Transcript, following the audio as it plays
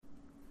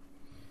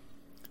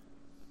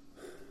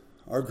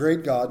our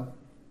great God,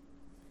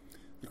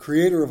 the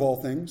creator of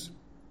all things,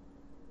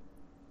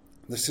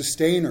 the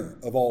sustainer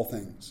of all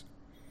things,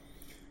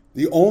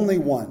 the only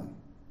one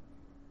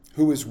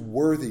who is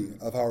worthy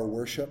of our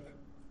worship,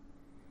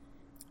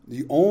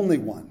 the only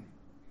one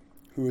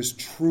who is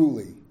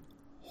truly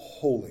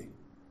holy,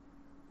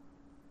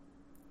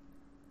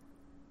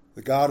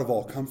 the God of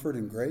all comfort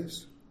and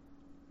grace,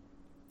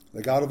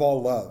 the God of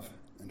all love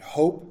and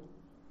hope.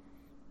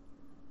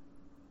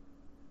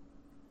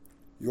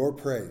 Your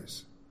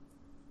praise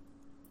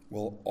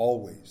will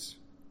always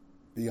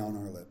be on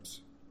our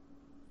lips.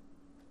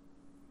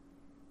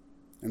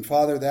 And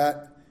Father,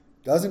 that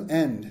doesn't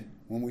end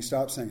when we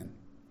stop singing.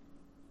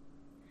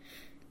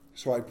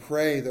 So I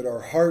pray that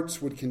our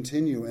hearts would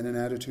continue in an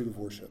attitude of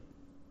worship.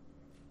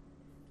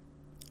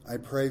 I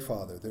pray,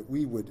 Father, that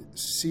we would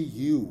see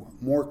you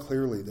more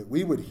clearly, that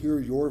we would hear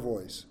your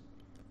voice.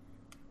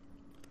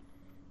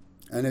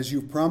 And as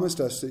you've promised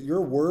us, that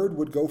your word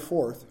would go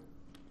forth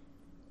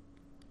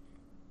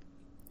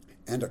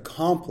and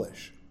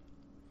accomplish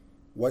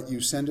what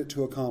you send it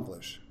to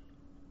accomplish,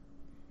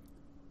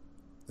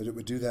 that it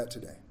would do that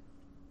today.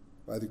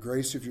 By the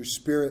grace of your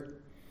Spirit,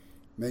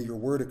 may your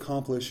word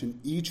accomplish in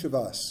each of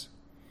us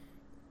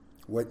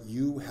what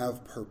you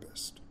have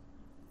purposed.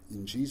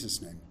 In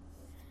Jesus' name,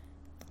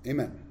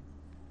 amen.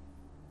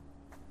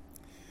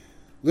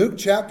 Luke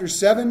chapter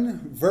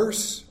 7,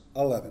 verse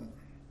 11.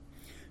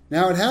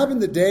 Now it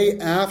happened the day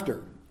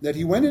after that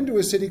he went into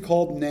a city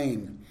called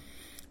Nain,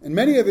 and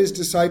many of his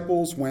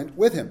disciples went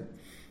with him,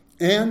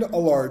 and a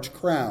large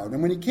crowd.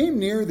 And when he came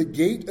near the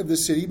gate of the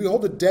city,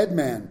 behold, a dead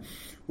man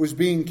was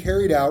being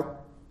carried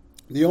out,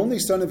 the only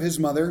son of his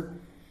mother,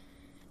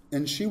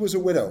 and she was a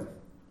widow,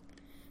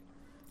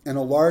 and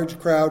a large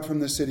crowd from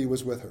the city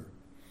was with her.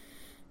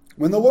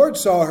 When the Lord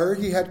saw her,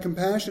 he had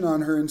compassion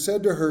on her and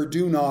said to her,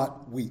 "Do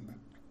not weep."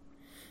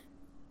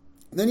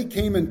 Then he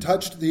came and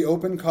touched the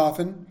open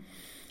coffin,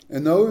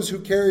 and those who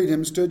carried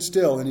him stood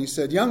still, and he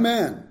said, "Young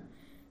man,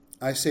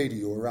 I say to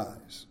you,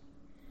 arise."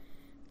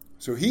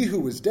 So he who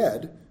was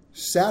dead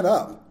sat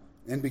up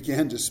and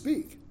began to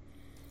speak.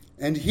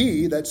 And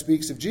he that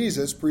speaks of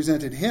Jesus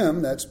presented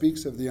him that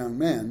speaks of the young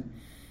man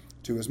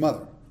to his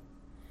mother.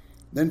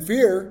 Then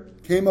fear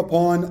came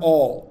upon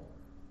all,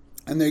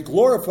 and they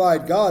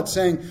glorified God,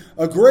 saying,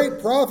 "A great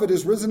prophet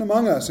is risen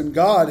among us, and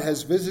God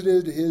has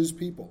visited his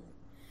people."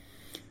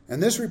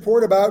 And this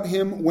report about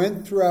him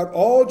went throughout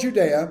all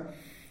Judea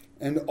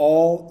and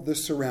all the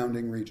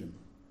surrounding region.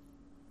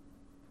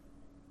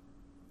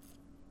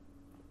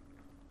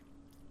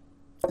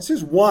 This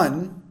is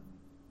one.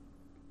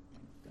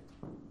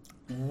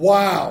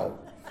 Wow.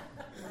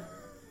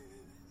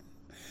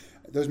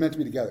 Those meant to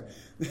be together.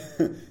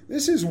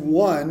 This is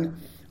one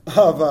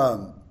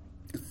of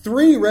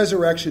three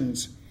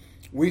resurrections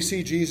we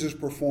see Jesus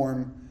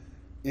perform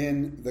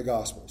in the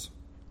Gospels.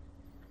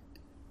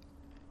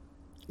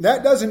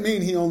 That doesn't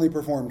mean he only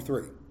performed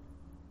three.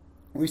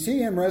 We see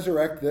him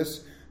resurrect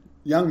this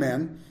young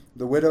man,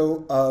 the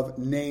widow of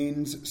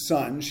Nain's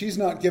son. She's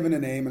not given a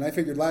name, and I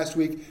figured last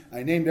week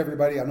I named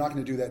everybody. I'm not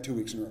going to do that 2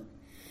 weeks in a row.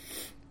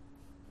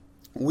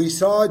 We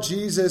saw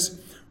Jesus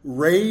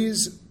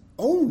raise...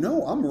 Oh,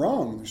 no, I'm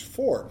wrong. There's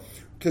 4.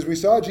 Because we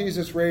saw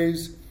Jesus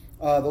raise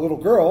the little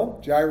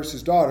girl,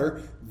 Jairus'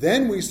 daughter.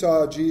 Then we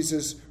saw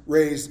Jesus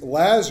raise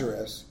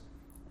Lazarus.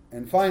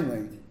 And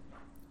finally,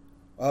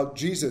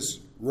 Jesus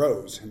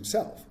rose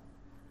himself.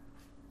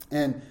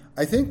 And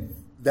I think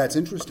that's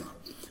interesting.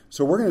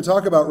 So we're going to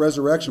talk about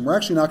resurrection. We're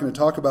actually not going to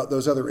talk about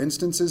those other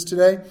instances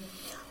today.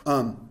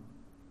 So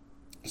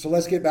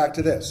let's get back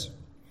to this.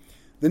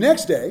 The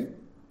next day,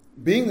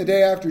 being the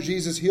day after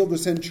Jesus healed the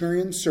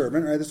centurion's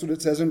servant, right? That's what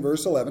it says in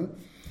verse 11.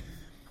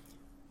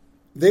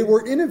 They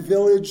were in a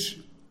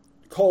village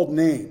called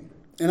Nain.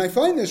 And I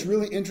find this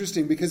really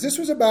interesting because this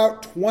was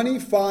about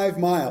 25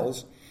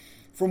 miles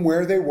from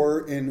where they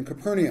were in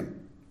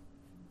Capernaum.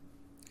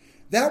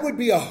 That would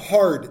be a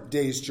hard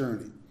day's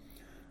journey.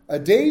 A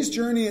day's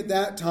journey at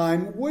that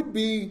time would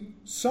be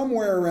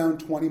somewhere around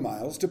 20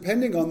 miles,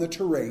 depending on the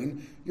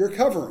terrain you're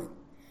covering.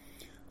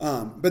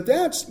 But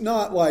that's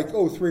not like,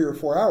 3 or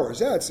 4 hours.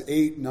 That's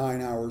 8,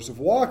 9 hours of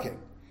walking.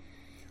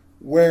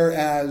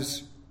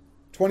 Whereas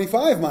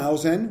 25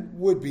 miles in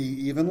would be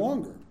even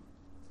longer.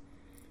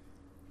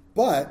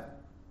 But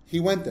he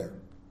went there.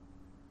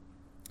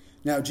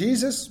 Now,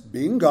 Jesus,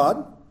 being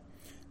God,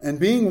 and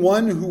being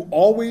one who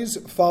always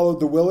followed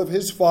the will of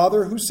his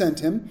Father who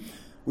sent him,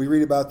 we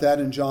read about that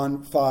in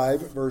John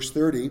 5, verse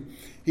 30.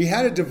 He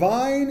had a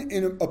divine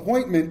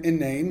appointment in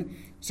Nain,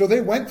 so they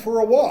went for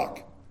a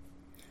walk.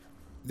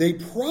 They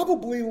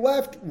probably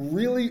left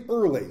really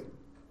early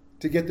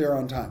to get there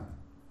on time.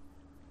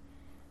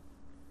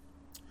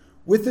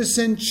 With the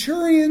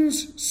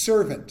centurion's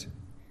servant,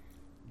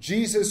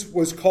 Jesus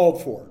was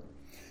called for.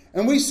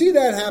 And we see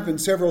that happen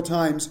several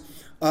times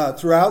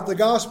throughout the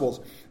Gospels.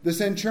 The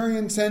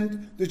centurion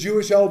sent the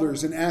Jewish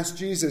elders and asked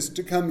Jesus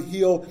to come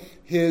heal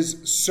his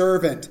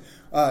servant.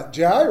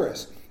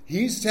 Jairus,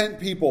 he sent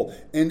people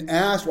and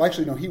asked,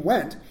 he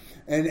went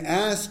and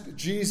asked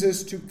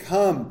Jesus to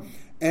come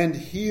and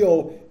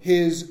heal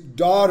his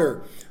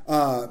daughter.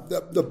 Blind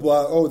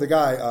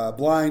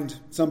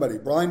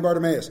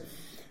Bartimaeus.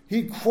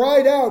 He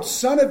cried out,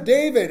 "Son of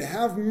David,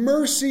 have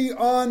mercy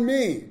on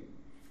me."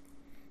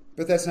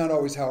 But that's not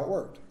always how it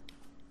worked.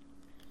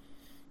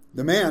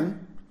 The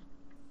man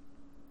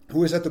who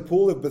was at the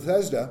pool of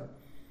Bethesda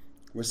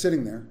was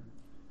sitting there,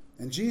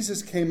 and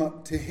Jesus came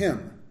up to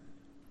him.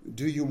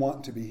 "Do you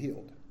want to be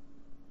healed?"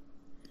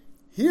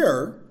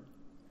 Here,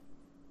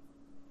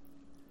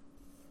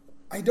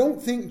 I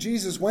don't think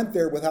Jesus went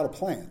there without a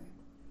plan.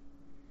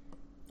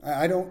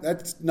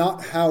 That's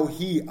not how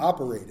he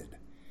operated.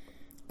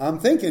 I'm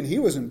thinking he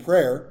was in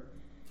prayer,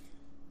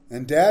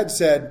 and Dad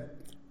said,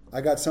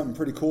 "I got something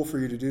pretty cool for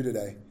you to do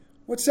today."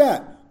 "What's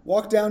that?"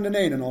 "Walk down to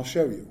Nain and I'll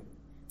show you."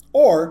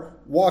 Or,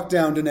 "Walk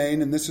down to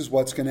Nain and this is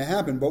what's going to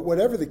happen." But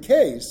whatever the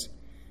case,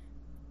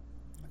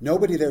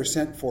 nobody there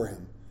sent for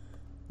him.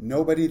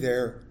 Nobody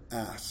there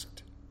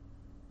asked.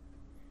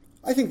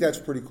 I think that's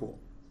pretty cool.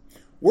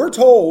 We're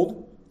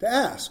told to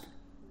ask.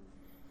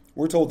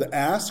 We're told to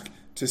ask,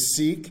 to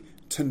seek,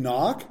 to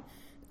knock.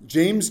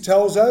 James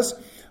tells us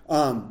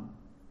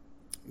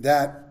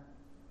that,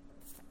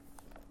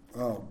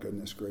 oh,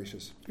 goodness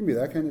gracious. It's going to be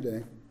that kind of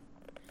day.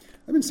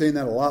 I've been saying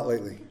that a lot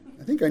lately.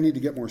 I think I need to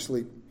get more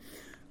sleep.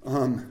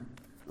 I'm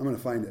going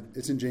to find it.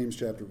 It's in James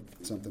chapter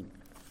something.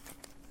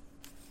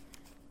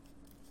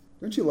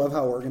 Don't you love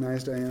how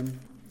organized I am?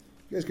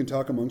 You guys can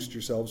talk amongst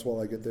yourselves while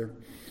I get there.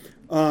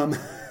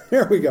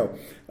 There we go.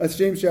 That's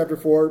James chapter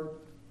 4.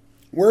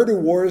 "Where do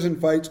wars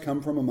and fights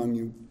come from among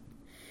you?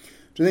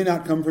 Do they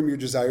not come from your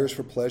desires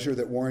for pleasure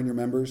that war in your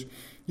members?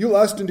 You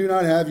lust and do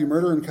not have. You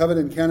murder and covet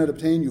and cannot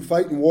obtain. You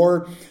fight and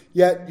war,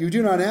 yet you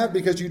do not have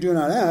because you do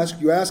not ask.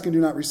 You ask and do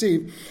not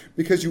receive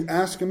because you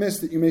ask amiss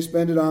that you may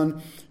spend it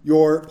on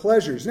your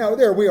pleasures." Now,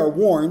 there we are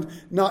warned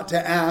not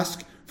to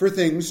ask for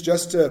things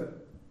just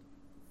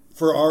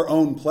for our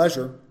own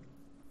pleasure.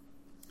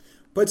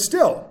 But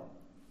still,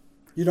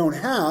 you don't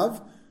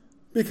have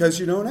because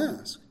you don't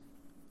ask.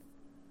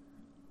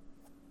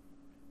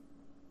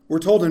 We're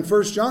told in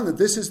 1 John that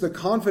this is the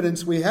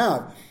confidence we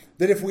have,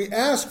 that if we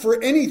ask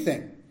for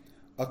anything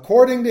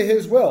according to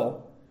his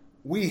will,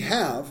 we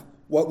have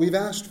what we've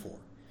asked for.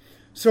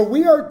 So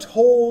we are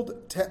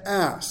told to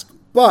ask.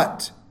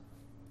 But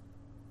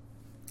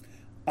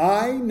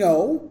I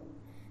know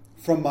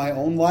from my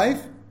own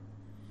life,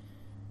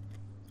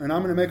 and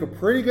I'm going to make a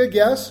pretty good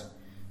guess,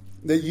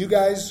 that you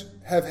guys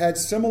have had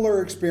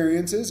similar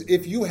experiences.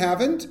 If you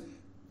haven't,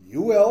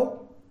 you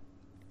will,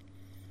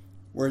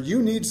 where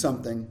you need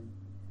something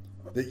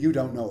that you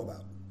don't know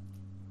about.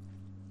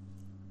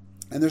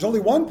 And there's only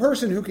one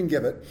person who can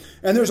give it,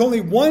 and there's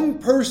only one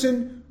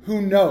person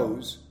who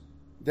knows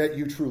that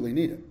you truly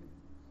need it.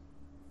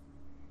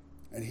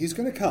 And he's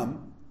going to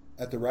come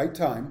at the right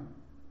time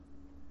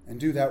and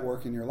do that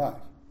work in your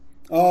life.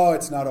 Oh,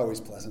 it's not always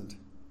pleasant.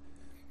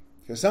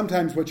 Because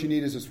sometimes what you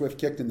need is a swift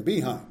kick in the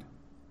behind.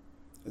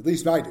 At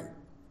least I do.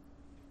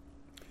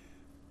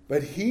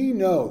 But he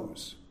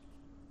knows,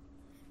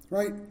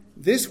 right?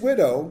 This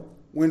widow,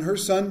 when her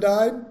son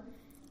died,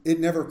 it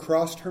never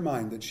crossed her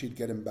mind that she'd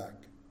get him back.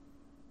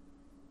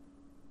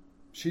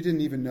 She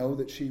didn't even know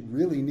that she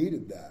really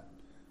needed that.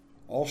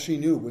 All she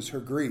knew was her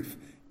grief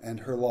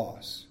and her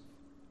loss.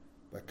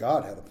 But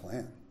God had a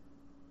plan.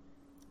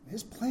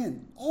 His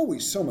plan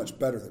always so much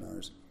better than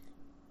ours.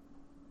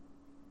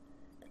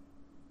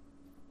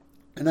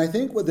 And I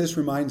think what this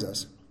reminds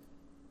us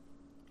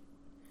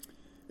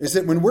is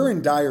that when we're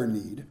in dire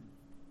need,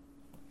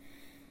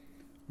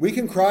 we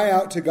can cry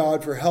out to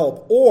God for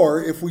help,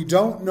 or if we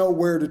don't know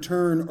where to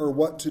turn or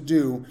what to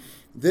do,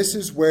 this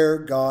is where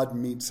God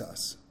meets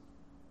us.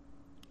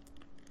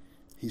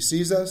 He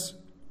sees us,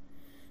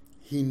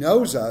 he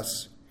knows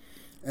us,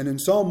 and in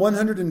Psalm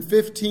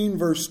 115,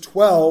 verse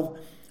 12,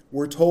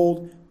 we're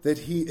told that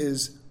he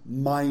is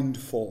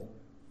mindful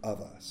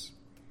of us.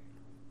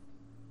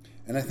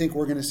 And I think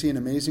we're going to see an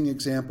amazing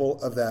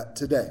example of that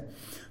today.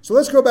 So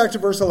let's go back to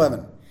verse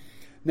 11.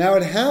 "Now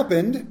it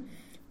happened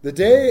the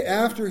day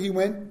after he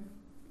went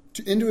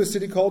into a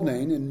city called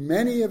Nain, and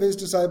many of his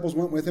disciples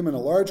went with him in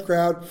a large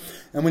crowd.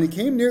 And when he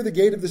came near the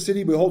gate of the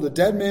city, behold, a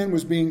dead man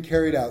was being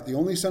carried out, the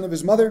only son of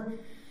his mother,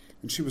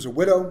 and she was a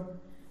widow,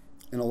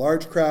 and a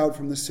large crowd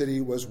from the city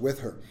was with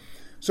her."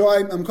 So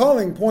I'm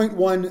calling point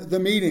one the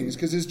meetings,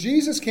 because as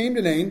Jesus came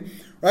to Nain,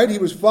 right, he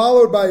was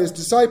followed by his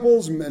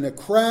disciples and a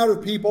crowd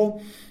of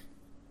people.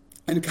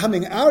 And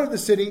coming out of the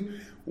city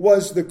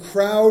was the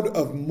crowd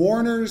of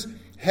mourners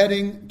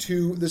heading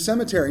to the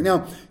cemetery.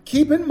 Now,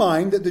 keep in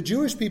mind that the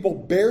Jewish people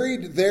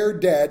buried their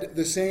dead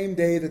the same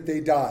day that they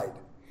died.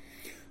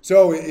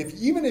 So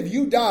even if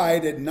you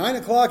died at 9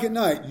 o'clock at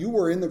night, you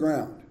were in the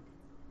ground,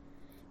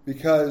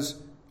 because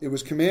it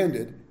was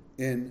commanded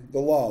in the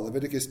law.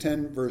 Leviticus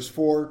 10, verse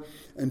 4,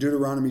 and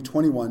Deuteronomy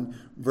 21,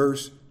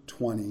 verse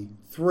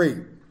 23.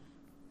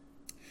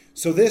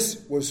 So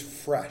this was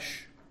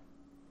fresh.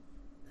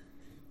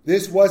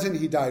 This wasn't,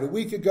 he died a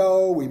week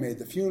ago, we made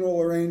the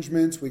funeral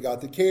arrangements, we got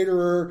the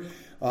caterer,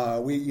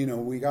 We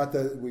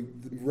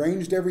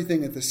arranged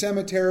everything at the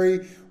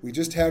cemetery. We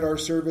just had our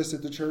service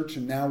at the church,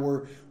 and now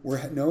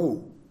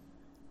no.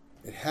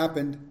 It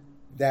happened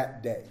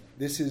that day.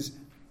 This is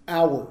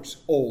hours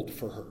old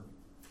for her.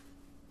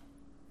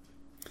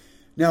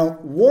 Now,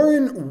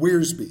 Warren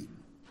Wiersbe.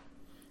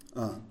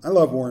 I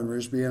love Warren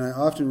Wiersbe, and I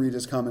often read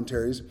his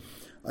commentaries.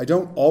 I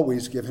don't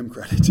always give him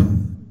credit.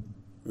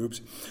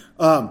 Oops.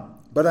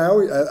 But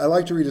I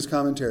like to read his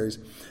commentaries.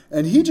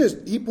 And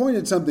he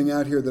pointed something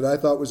out here that I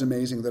thought was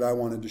amazing that I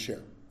wanted to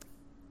share.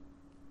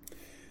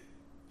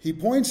 He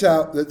points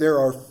out that there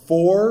are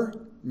 4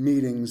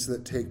 meetings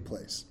that take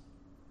place.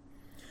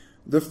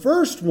 The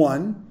first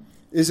one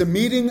is a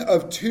meeting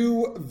of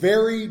 2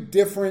 very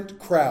different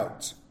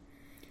crowds.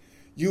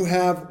 You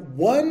have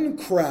one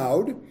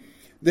crowd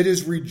that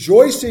is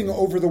rejoicing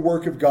over the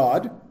work of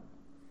God,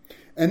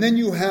 and then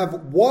you have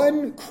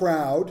one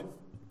crowd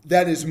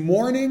that is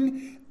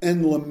mourning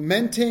and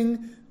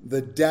lamenting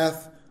the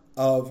death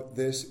of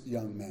this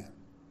young man.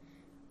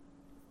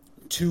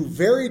 2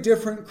 very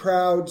different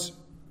crowds,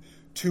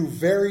 2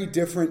 very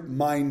different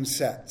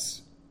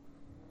mindsets.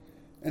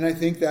 And I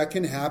think that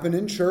can happen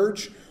in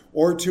church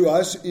or to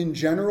us in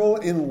general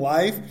in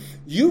life.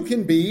 You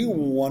can be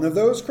one of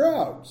those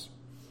crowds.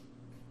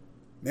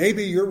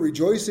 Maybe you're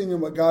rejoicing in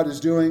what God is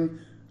doing,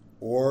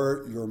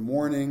 or you're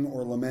mourning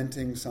or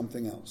lamenting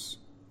something else.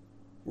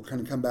 We're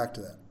going to come back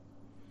to that.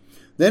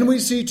 Then we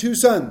see 2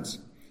 sons.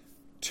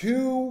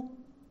 2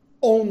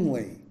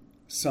 only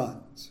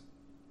sons.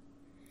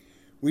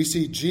 We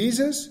see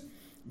Jesus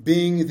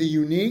being the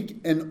unique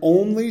and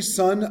only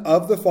Son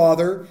of the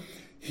Father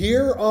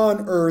here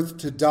on earth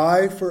to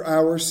die for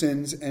our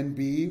sins and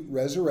be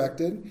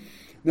resurrected.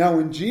 Now,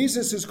 when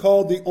Jesus is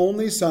called the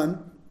only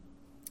Son,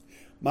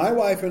 my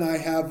wife and I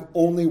have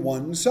only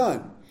one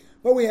son,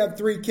 but we have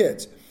 3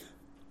 kids.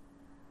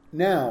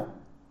 Now,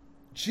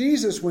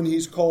 Jesus, when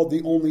he's called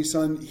the only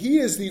Son, he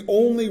is the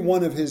only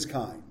one of his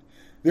kind.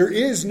 There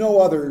is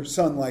no other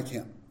son like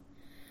him.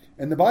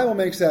 And the Bible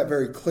makes that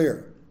very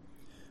clear.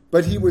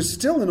 But he was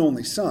still an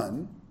only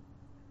son.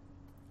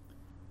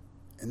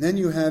 And then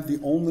you have the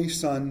only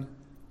son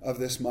of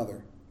this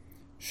mother.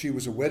 She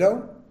was a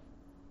widow,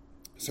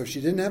 so she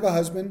didn't have a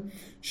husband.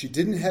 She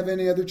didn't have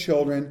any other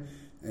children.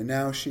 And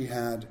now she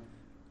had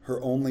her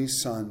only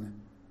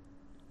son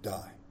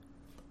die.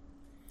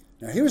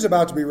 Now, he was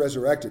about to be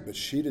resurrected, but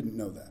she didn't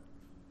know that.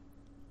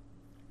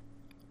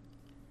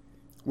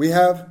 We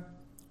have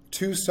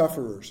 2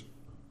 sufferers.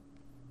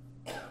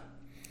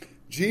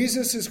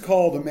 Jesus is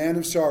called a man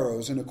of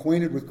sorrows and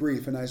acquainted with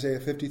grief in Isaiah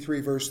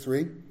 53, verse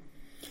 3.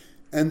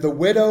 And the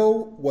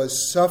widow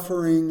was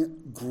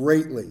suffering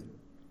greatly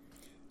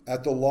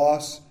at the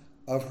loss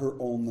of her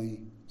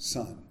only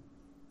son.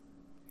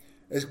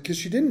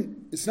 Because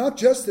it's not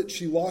just that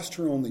she lost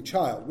her only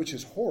child, which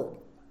is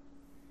horrible.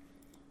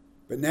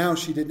 But now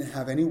she didn't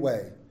have any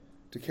way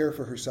to care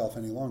for herself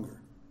any longer.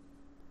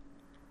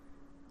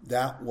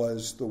 That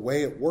was the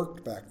way it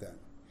worked back then.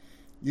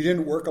 You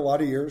didn't work a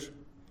lot of years,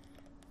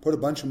 put a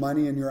bunch of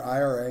money in your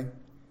IRA,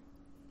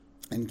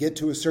 and get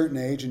to a certain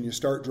age and you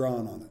start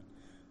drawing on it.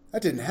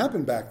 That didn't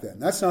happen back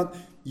then.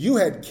 You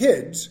had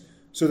kids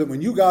so that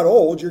when you got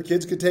old, your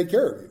kids could take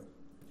care of you.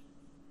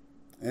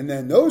 And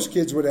then those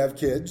kids would have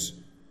kids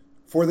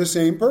for the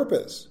same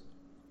purpose.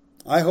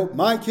 I hope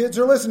my kids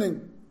are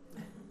listening.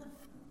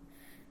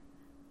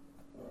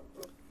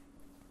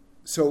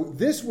 So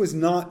this was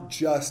not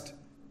just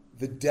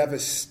the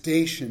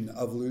devastation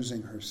of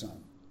losing her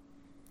son.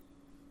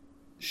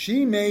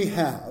 She may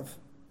have,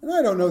 and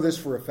I don't know this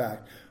for a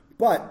fact,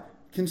 but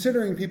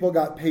considering people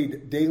got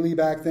paid daily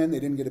back then, they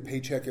didn't get a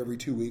paycheck every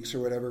 2 weeks or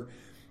whatever,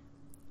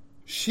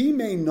 she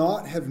may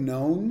not have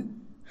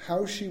known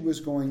how she was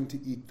going to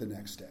eat the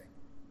next day.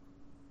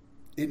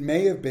 It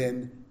may have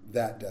been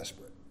that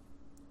desperate.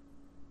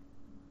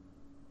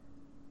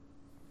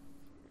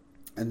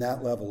 And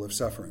that level of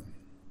suffering.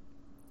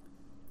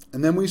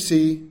 And then we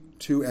see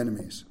 2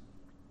 enemies.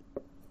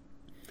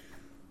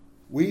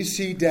 We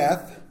see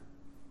death,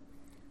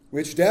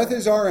 which death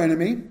is our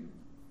enemy.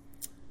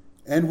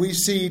 And we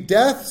see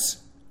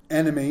death's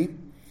enemy,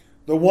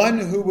 the one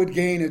who would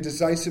gain a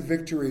decisive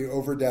victory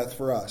over death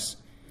for us,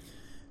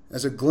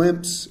 as a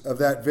glimpse of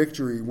that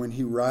victory when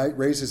he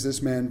raises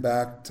this man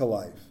back to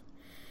life.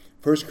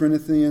 1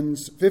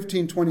 Corinthians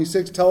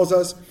 15:26 tells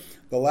us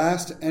the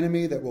last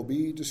enemy that will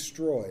be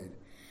destroyed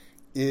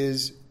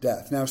is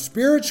death. Now,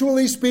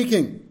 spiritually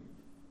speaking,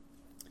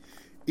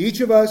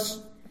 each of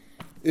us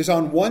is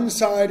on one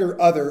side or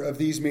other of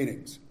these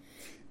meetings.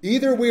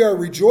 Either we are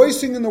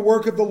rejoicing in the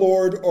work of the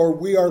Lord or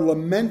we are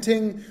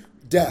lamenting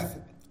death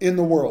in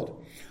the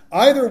world.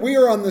 Either we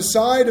are on the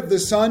side of the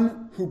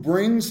Son who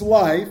brings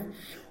life,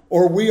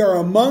 or we are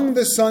among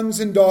the sons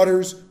and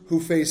daughters who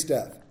face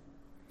death.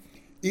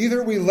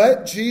 Either we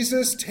let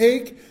Jesus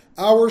take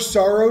our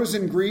sorrows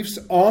and griefs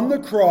on the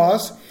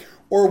cross,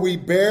 or we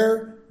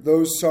bear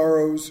those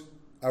sorrows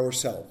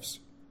ourselves.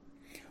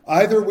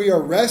 Either we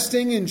are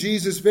resting in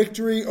Jesus'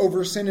 victory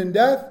over sin and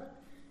death,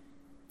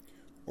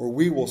 or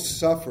we will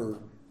suffer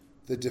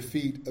the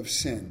defeat of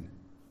sin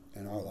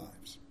and our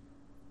lives.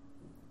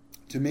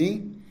 To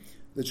me,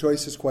 the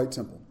choice is quite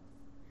simple.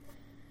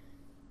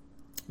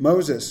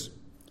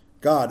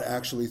 God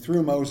actually,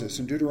 through Moses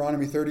in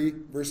Deuteronomy 30,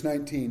 verse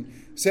 19,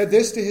 said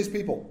this to his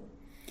people: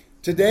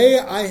 "Today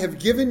I have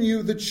given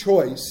you the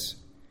choice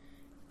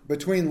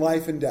between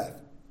life and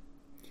death,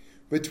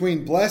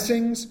 between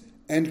blessings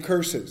and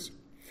curses.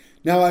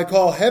 Now I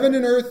call heaven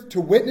and earth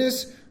to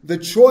witness the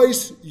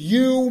choice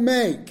you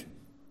make.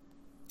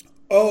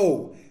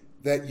 Oh,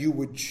 that you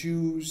would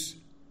choose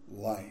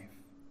life,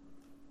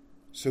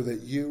 so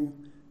that you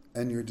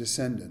and your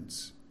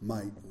descendants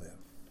might live."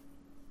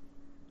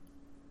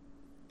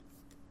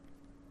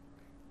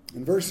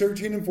 In verse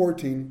 13 and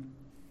 14,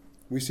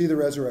 we see the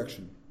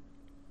resurrection.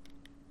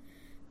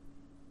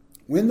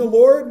 When the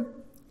Lord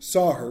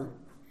saw her,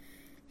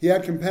 he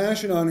had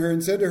compassion on her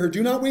and said to her,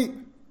 "Do not weep."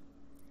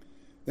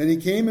 Then he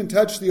came and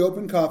touched the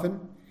open coffin,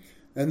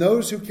 and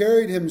those who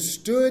carried him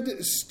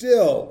stood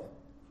still.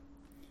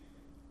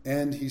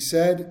 And he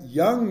said,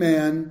 "Young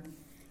man,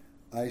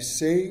 I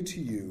say to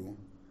you,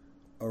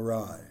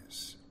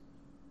 arise."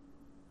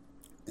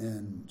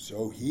 And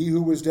so he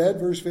who was dead,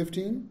 verse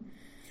 15,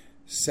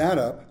 sat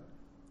up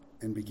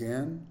and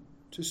began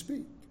to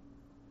speak.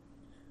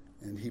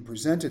 And he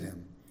presented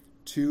him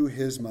to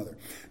his mother.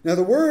 Now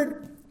the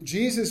word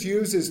Jesus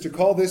uses to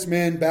call this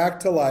man back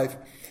to life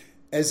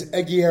as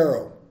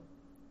egiero.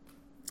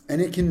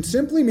 And it can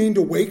simply mean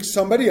to wake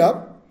somebody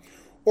up,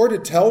 or to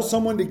tell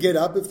someone to get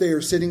up if they are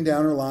sitting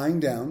down or lying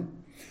down.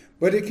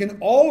 But it can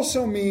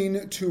also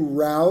mean to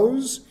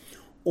rouse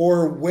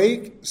or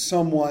wake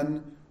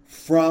someone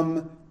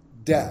from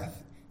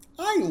death.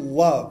 I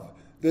love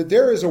that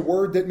there is a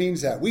word that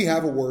means that. We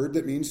have a word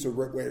that means to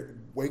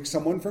wake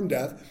someone from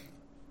death.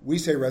 We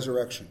say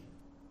resurrection,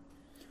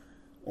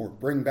 or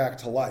bring back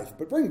to life.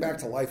 But bring back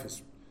to life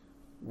is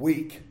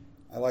weak.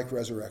 I like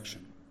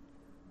resurrection.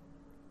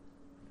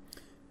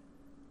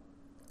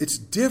 It's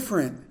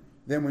different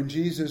than when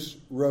Jesus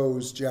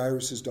rose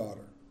Jairus'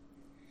 daughter.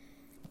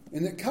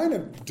 And it kind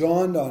of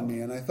dawned on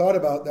me, and I thought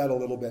about that a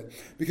little bit,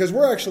 because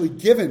we're actually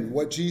given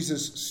what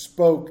Jesus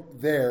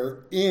spoke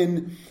there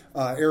in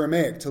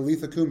Aramaic,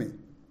 Talitha Kumi.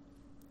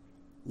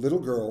 Little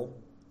girl,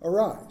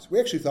 arise. We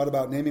actually thought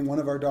about naming one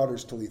of our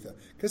daughters Talitha,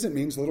 because it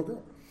means little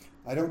girl.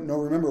 I don't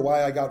remember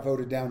why I got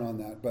voted down on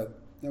that, but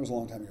that was a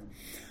long time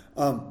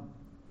ago.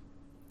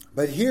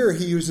 But here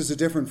he uses a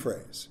different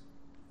phrase.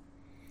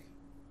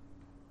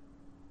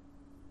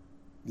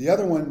 The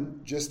other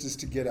one just is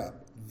to get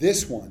up.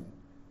 This one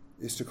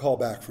is to call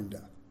back from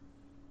death,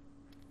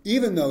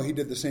 even though he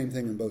did the same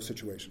thing in both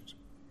situations.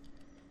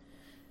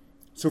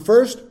 So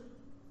first,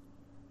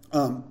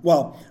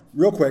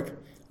 real quick,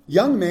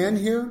 young man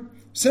here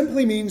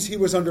simply means he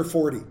was under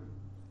 40.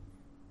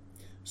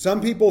 Some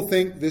people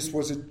think this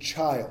was a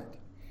child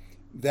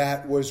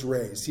that was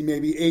raised. He may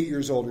be 8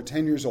 years old or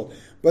 10 years old.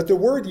 But the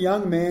word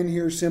young man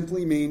here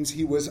simply means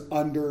he was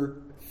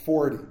under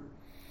 40,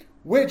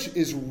 which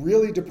is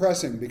really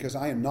depressing because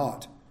I am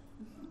not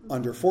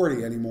under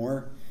 40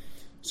 anymore.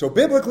 So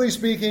biblically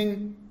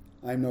speaking,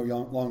 I'm no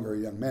longer a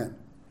young man.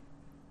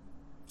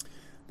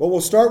 But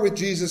we'll start with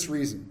Jesus'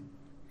 reason.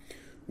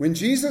 When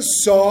Jesus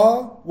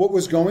saw what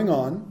was going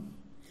on,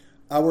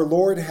 our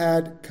Lord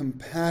had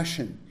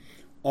compassion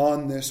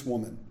on this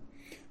woman,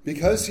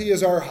 because he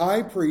is our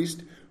high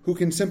priest who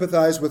can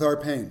sympathize with our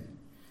pain.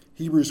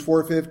 Hebrews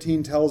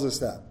 4:15 tells us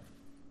that.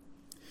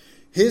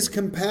 His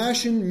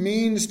compassion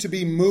means to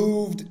be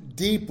moved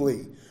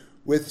deeply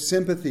with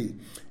sympathy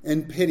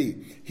and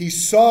pity. He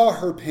saw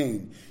her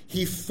pain.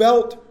 He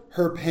felt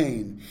her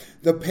pain.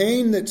 The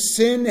pain that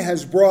sin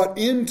has brought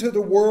into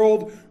the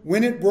world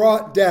when it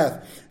brought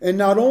death. And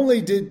not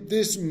only did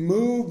this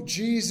move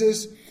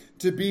Jesus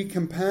to be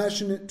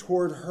compassionate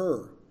toward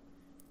her,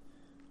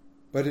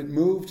 but it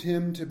moved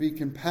him to be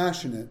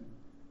compassionate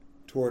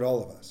toward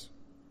all of us.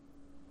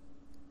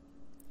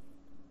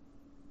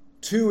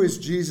 2 is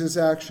Jesus'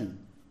 action.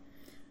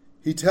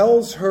 He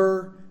tells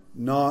her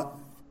not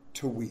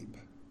to weep.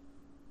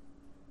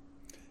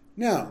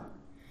 Now,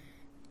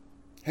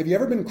 have you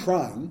ever been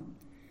crying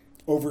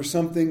over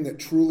something that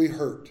truly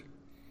hurt?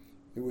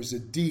 It was a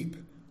deep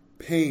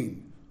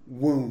pain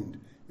wound,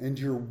 and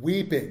you're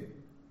weeping.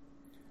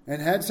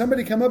 And had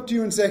somebody come up to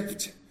you and say,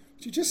 "Would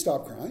you just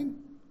stop crying?"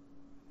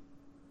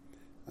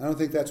 I don't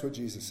think that's what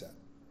Jesus said.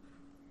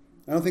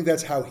 I don't think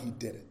that's how he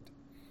did it,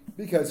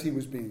 because he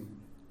was being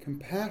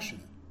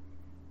compassionate.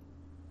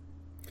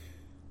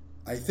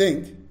 I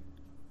think,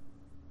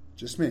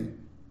 just me,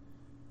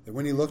 that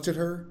when he looked at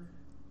her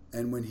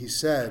and when he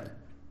said,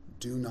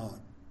 "Do not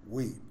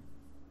weep,"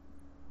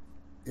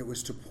 it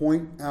was to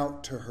point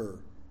out to her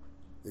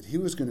that he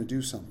was going to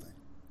do something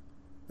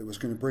that was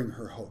going to bring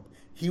her hope.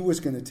 He was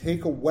going to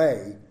take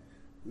away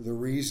the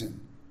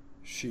reason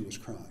she was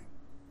crying.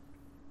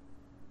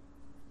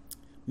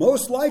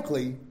 Most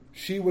likely,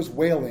 she was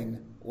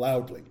wailing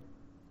loudly,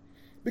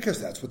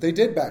 because that's what they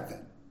did back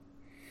then.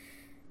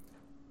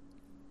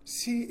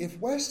 See, if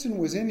Weston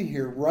was in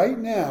here right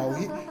now,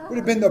 he would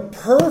have been the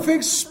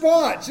perfect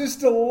spot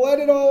just to let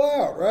it all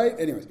out, right?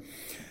 Anyways,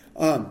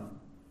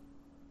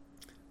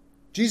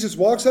 Jesus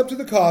walks up to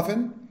the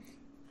coffin,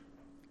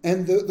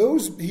 and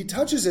he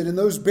touches it, and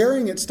those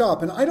burying it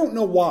stop. And I don't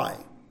know why.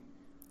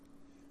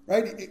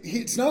 Right?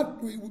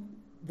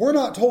 We're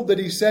not told that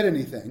he said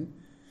anything.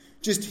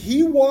 Just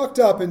he walked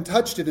up and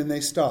touched it, and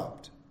they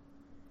stopped.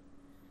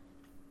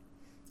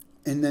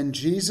 And then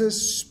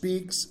Jesus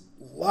speaks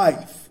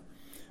life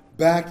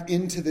back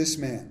into this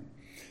man.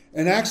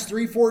 In Acts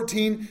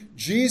 3:14,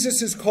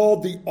 Jesus is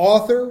called the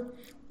author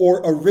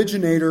or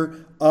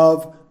originator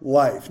of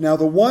life. Now,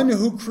 the one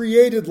who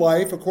created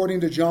life,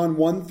 according to John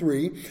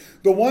 1:3,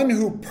 the one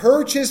who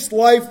purchased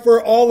life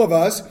for all of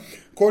us,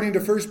 according to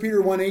 1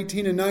 Peter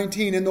 1:18 and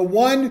 19, and the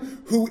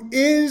one who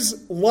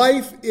is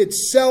life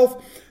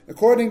itself,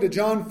 according to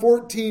John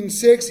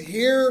 14:6,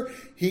 here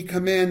he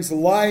commands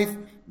life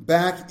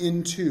back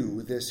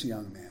into this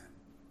young man.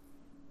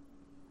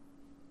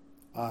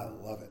 I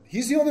love it.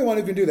 He's the only one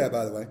who can do that,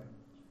 by the way.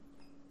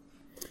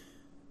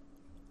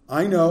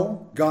 I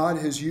know God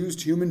has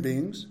used human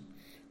beings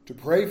to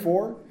pray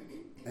for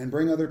and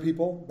bring other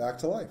people back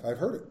to life. I've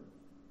heard it.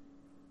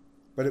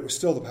 But it was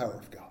still the power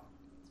of God.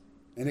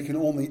 And it can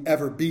only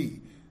ever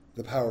be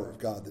the power of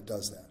God that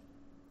does that.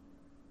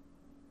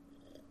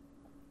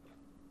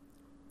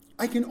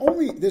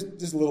 This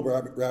is a little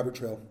rabbit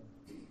trail.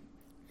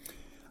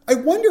 I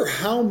wonder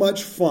how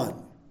much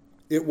fun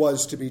it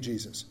was to be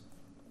Jesus.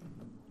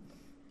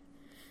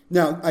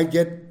 Now,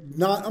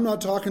 I'm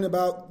not talking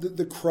about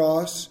the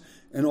cross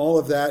and all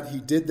of that. He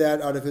did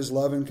that out of his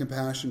love and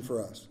compassion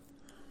for us.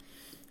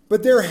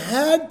 But there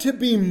had to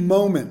be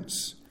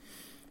moments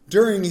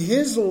during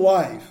his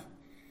life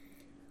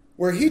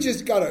where he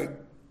just got a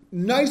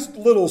nice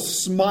little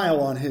smile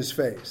on his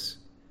face.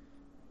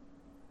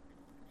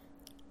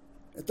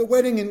 At the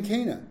wedding in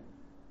Cana.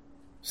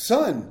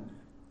 Son,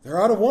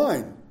 they're out of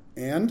wine.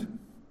 And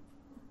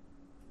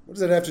what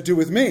does that have to do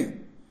with me?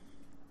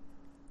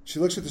 She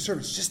looks at the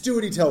servants. Just do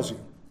what he tells you.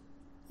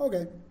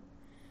 Okay.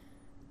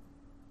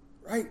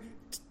 Right?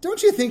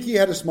 Don't you think he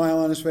had a smile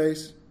on his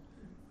face?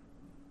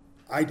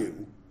 I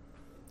do.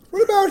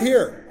 What about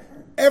here?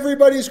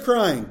 Everybody's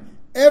crying.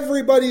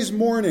 Everybody's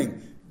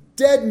mourning.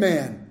 Dead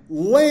man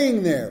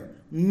laying there.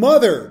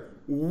 Mother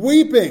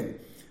weeping.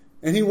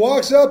 And he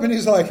walks up and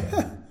he's like,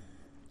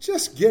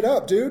 just get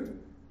up, dude.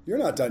 You're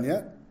not done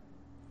yet.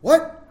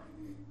 What?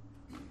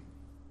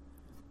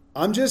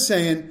 I'm just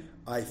saying,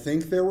 I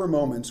think there were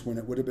moments when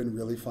it would have been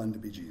really fun to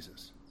be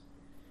Jesus.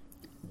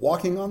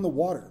 Walking on the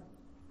water.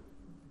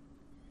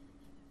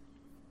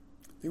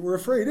 They were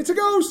afraid. It's a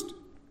ghost.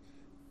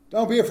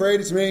 Don't be afraid,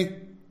 it's me.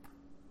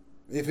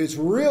 If it's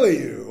really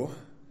you,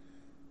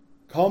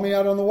 call me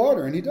out on the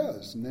water. And he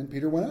does. And then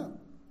Peter went out.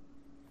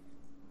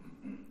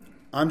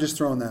 I'm just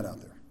throwing that out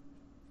there.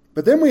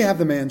 But then we have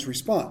the man's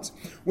response.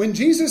 When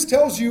Jesus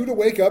tells you to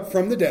wake up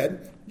from the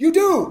dead, you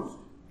do.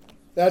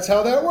 That's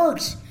how that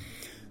works.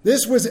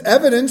 This was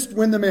evidenced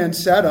when the man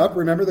sat up.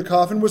 Remember, the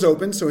coffin was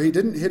open, so he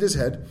didn't hit his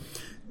head.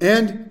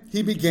 And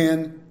he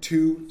began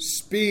to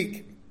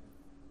speak.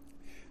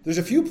 There's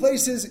a few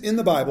places in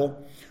the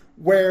Bible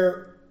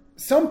where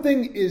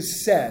something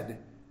is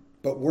said,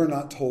 but we're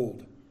not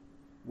told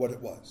what it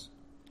was.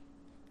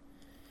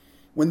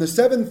 When the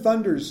seven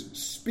thunders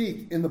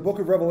speak in the book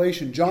of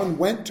Revelation, John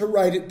went to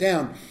write it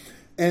down.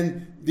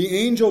 And the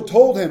angel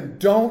told him,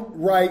 don't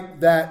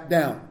write that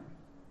down.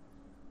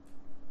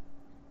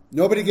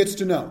 Nobody gets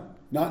to know.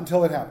 Not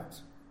until it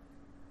happens.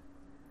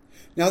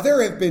 Now,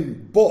 there have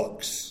been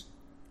books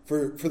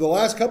for the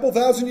last couple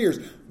thousand years,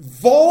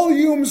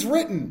 volumes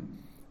written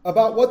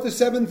about what the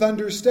seven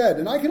thunders said.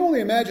 And I can only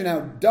imagine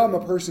how dumb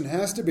a person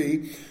has to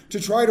be to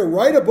try to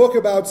write a book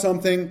about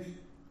something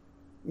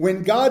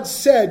when God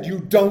said you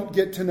don't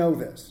get to know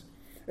this.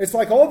 It's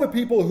like all the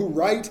people who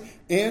write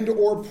and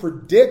or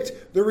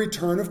predict the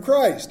return of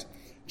Christ.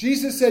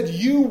 Jesus said,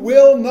 you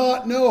will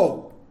not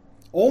know.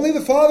 Only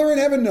the Father in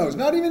heaven knows,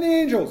 not even the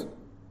angels.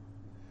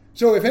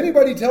 So if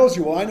anybody tells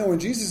you, well, I know when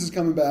Jesus is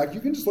coming back,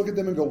 you can just look at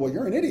them and go, well,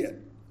 you're an idiot.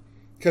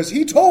 Because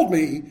he told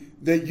me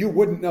that you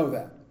wouldn't know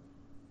that.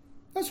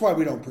 That's why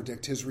we don't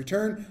predict his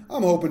return.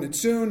 I'm hoping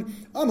it's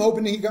soon. I'm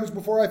hoping he comes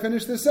before I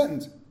finish this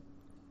sentence.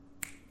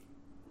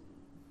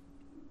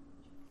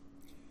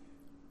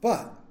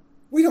 But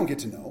we don't get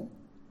to know.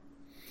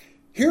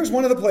 Here's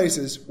one of the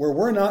places where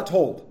we're not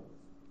told.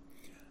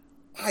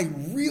 I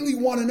really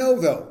want to know,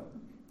 though.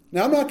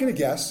 Now, I'm not going to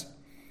guess,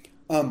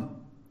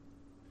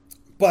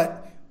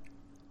 but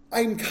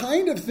I'm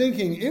kind of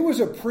thinking it was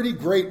a pretty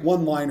great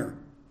one-liner.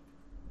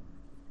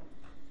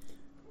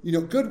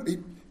 You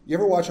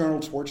ever watch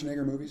Arnold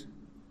Schwarzenegger movies?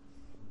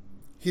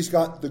 He's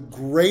got the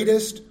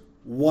greatest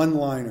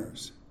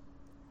one-liners.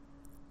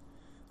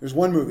 There's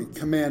one movie,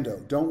 Commando.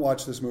 Don't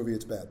watch this movie,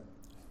 it's bad.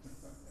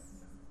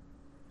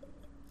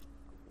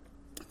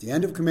 At the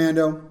end of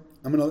Commando,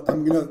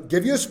 I'm gonna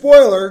give you a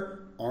spoiler.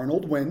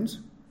 Arnold wins.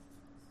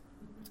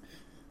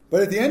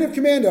 But at the end of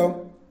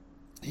Commando,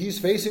 he's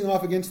facing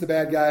off against the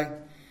bad guy.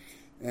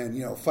 And,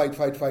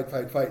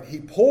 fight. He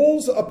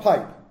pulls a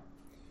pipe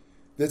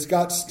that's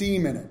got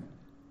steam in it.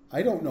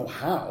 I don't know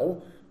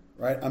how,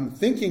 right? I'm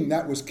thinking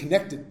that was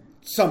connected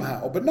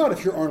somehow, but not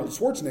if you're Arnold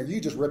Schwarzenegger.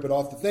 You just rip it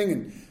off the thing,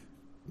 and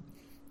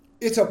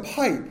it's a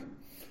pipe.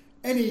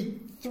 And he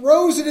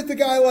throws it at the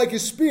guy like a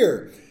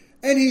spear.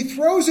 And he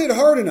throws it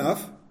hard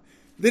enough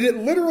that it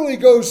literally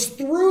goes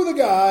through the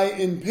guy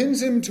and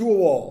pins him to a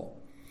wall.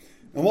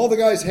 And while the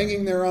guy's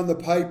hanging there on the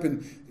pipe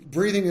and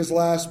breathing his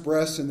last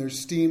breaths and there's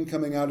steam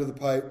coming out of the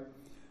pipe,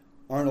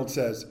 Arnold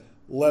says,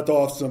 "Let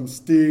off some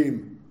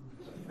steam."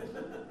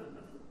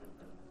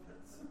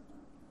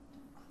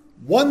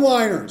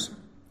 One-liners.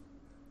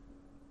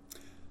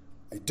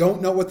 I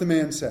don't know what the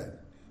man said,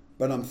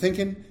 but I'm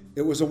thinking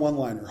it was a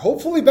one-liner.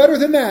 Hopefully better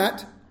than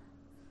that.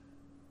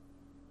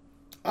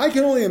 I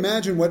can only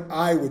imagine what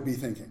I would be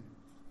thinking.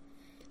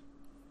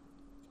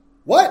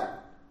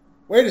 What?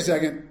 Wait a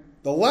second.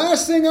 The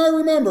last thing I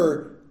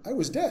remember, I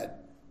was dead.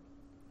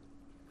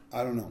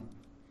 I don't know.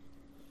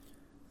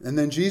 And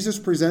then Jesus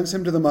presents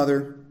him to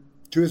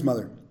his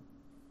mother.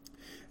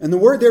 And the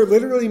word there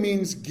literally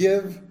means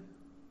give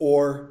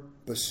or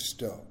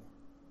bestow.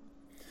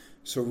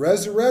 So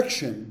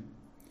resurrection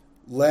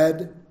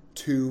led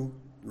to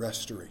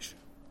restoration.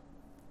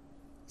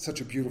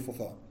 Such a beautiful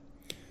thought.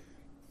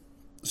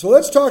 So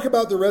let's talk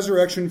about the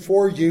resurrection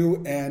for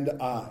you and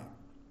I.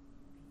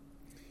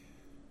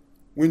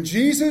 When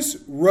Jesus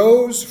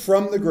rose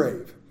from the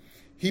grave,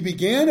 he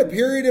began a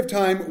period of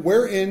time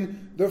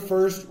wherein the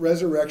first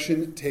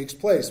resurrection takes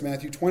place.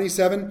 Matthew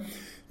 27,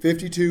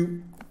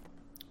 52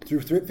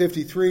 through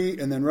 53,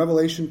 and then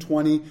Revelation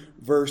 20,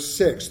 verse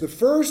 6. The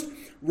first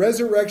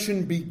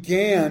resurrection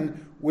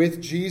began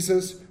with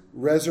Jesus'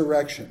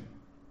 resurrection.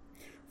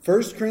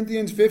 1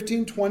 Corinthians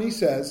 15:20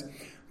 says,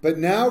 "But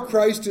now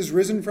Christ is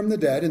risen from the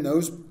dead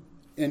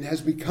and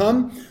has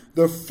become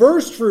the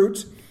first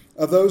fruits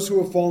of those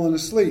who have fallen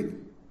asleep."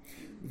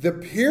 The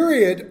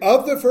period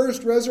of the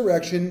first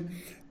resurrection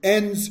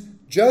ends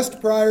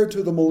just prior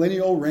to the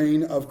millennial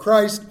reign of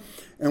Christ,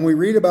 and we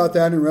read about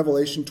that in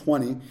Revelation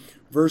 20,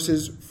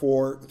 verses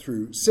 4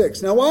 through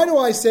 6. Now, why do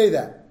I say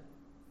that?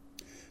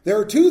 There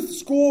are two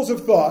schools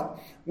of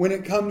thought when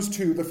it comes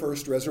to the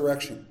first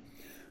resurrection.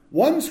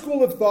 One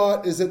school of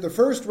thought is that the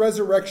first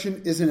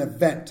resurrection is an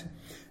event,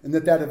 and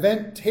that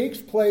event takes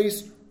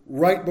place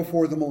right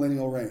before the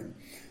millennial reign.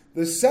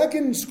 The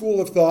second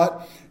school of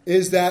thought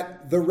is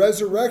that the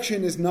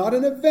resurrection is not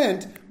an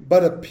event,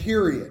 but a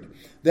period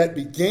that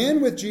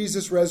began with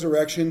Jesus'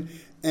 resurrection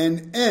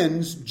and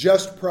ends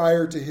just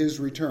prior to his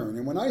return.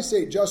 And when I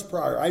say just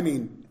prior, I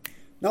mean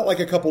not like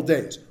a couple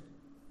days.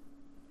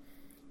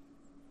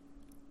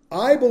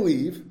 I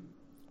believe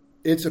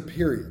it's a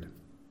period.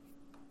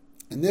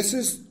 And this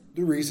is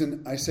the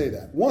reason I say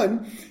that.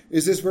 One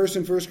is this verse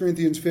in 1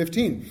 Corinthians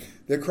 15,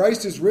 that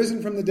Christ is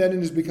risen from the dead and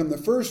has become the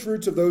first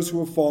fruits of those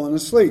who have fallen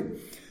asleep.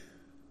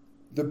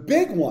 The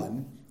big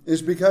one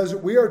is because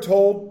we are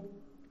told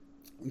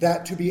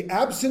that to be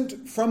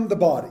absent from the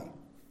body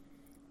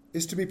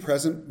is to be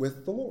present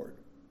with the Lord.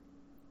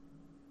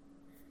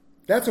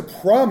 That's a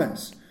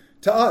promise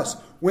to us.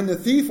 When the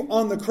thief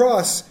on the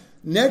cross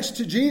next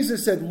to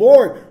Jesus said,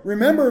 "Lord,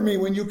 remember me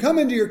when you come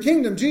into your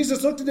kingdom,"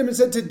 Jesus looked at him and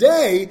said,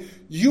 "Today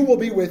you will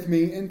be with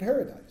me in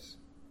paradise."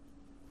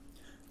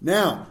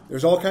 Now,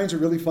 there's all kinds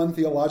of really fun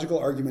theological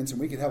arguments,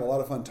 and we could have a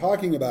lot of fun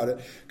talking about it,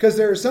 because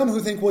there are some who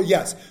think, well,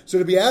 yes, so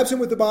to be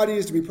absent with the body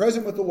is to be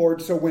present with the Lord.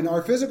 So when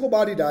our physical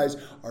body dies,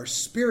 our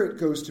spirit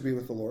goes to be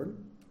with the Lord.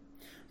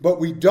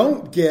 But we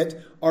don't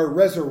get our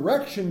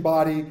resurrection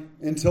body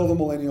until the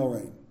millennial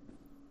reign.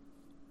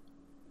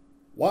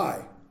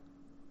 Why?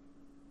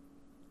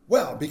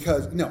 Well,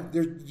 because,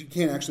 you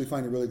can't actually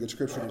find a really good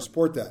scripture to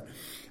support that.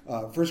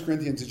 1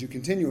 Corinthians, as you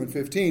continue in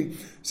 15,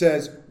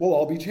 says, we'll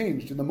all be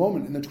changed in the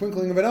moment, in the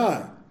twinkling of an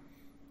eye.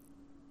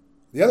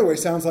 The other way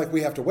sounds like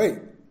we have to wait.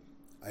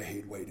 I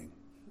hate waiting.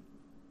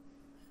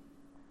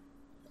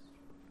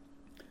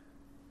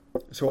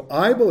 So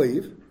I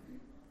believe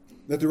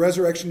that the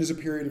resurrection is a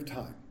period of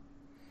time.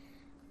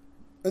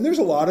 And there's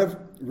a lot of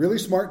really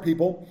smart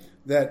people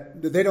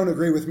that they don't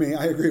agree with me.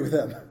 I agree with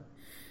them.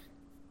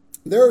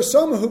 There are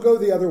some who go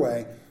the other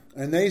way,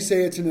 and they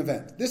say it's an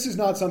event. This is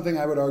not something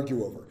I would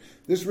argue over.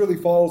 This really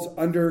falls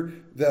under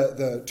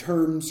the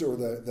terms or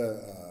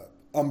the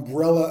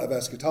umbrella of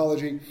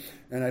eschatology,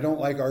 and I don't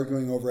like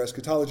arguing over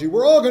eschatology.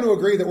 We're all going to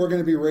agree that we're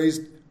going to be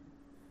raised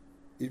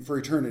for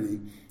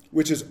eternity,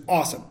 which is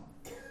awesome.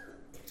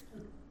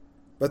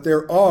 But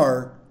there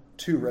are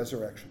two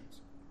resurrections.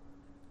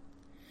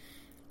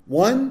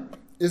 One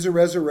is a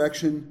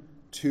resurrection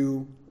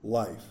to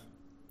life.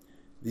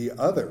 The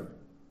other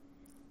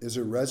is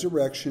a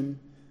resurrection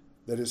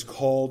that is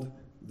called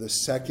the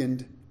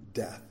second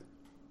death,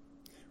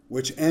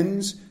 which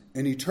ends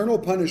in eternal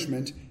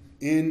punishment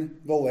in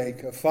the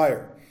lake of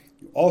fire.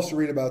 You also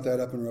read about that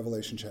up in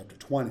Revelation chapter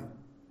 20.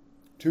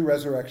 Two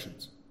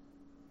resurrections.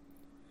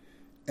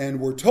 And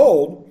we're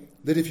told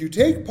that if you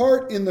take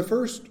part in the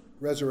first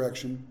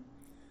resurrection,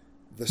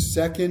 the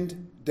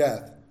second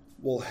death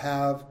will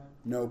have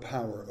no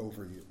power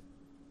over you.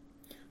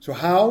 So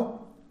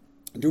how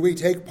do we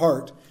take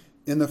part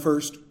in the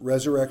first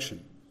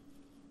resurrection?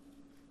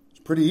 It's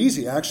pretty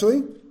easy,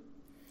 actually.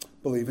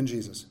 Believe in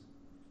Jesus.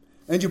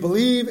 and you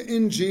believe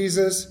in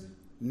Jesus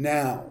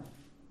now.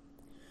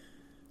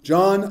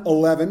 John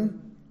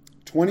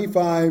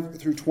 11:25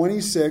 through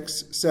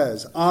 26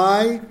 says,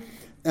 I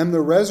am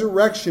the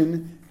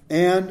resurrection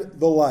and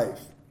the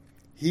life.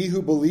 He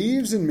who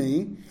believes in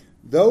me,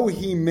 though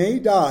he may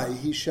die,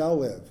 he shall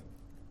live.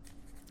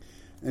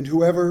 And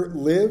whoever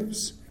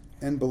lives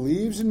and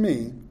believes in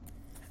me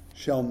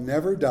shall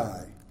never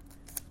die.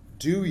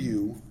 Do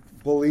you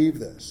believe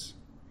this?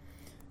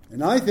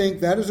 And I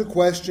think that is a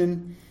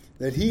question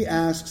that he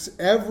asks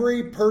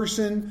every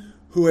person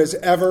who has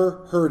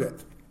ever heard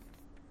it.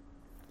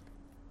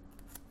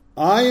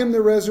 I am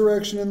the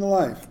resurrection and the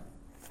life.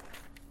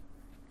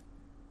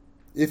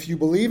 If you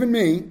believe in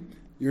me,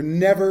 you're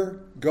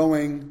never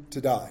going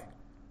to die.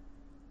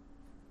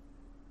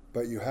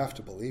 But you have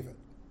to believe it.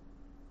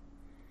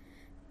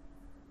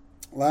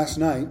 Last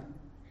night,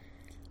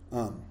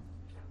 I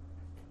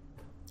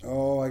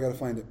got to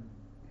find it.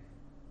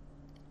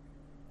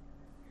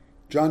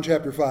 John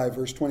chapter 5,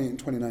 verse 20 and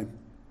 29.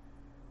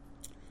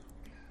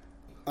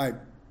 I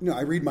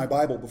read my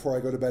Bible before I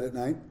go to bed at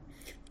night,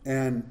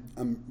 and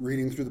I'm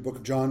reading through the book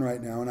of John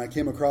right now, and I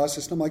came across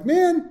this, and I'm like,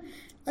 man,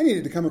 I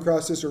needed to come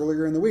across this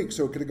earlier in the week,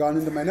 so it could have gone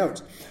into my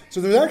notes.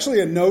 So there's actually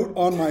a note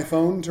on my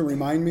phone to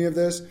remind me of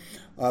this,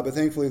 but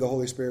thankfully the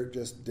Holy Spirit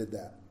just did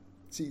that.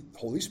 See,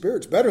 Holy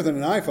Spirit's better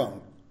than an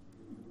iPhone.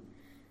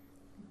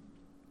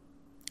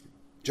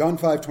 John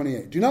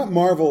 5:28. Do not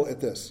marvel at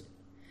this,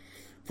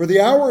 for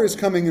the hour is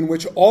coming in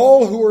which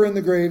all who are in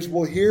the graves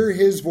will hear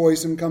his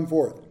voice and come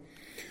forth.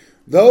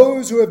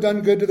 Those who have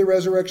done good to the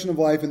resurrection of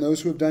life, and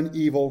those who have done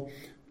evil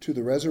to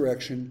the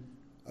resurrection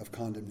of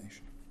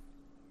condemnation.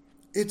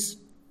 It's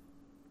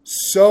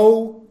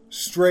so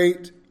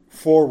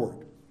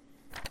straightforward.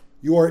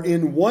 You are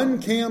in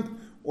one camp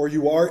or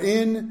you are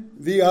in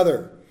the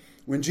other.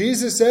 When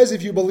Jesus says,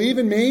 if you believe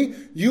in me,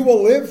 you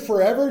will live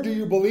forever, do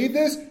you believe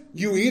this?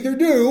 You either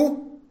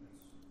do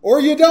or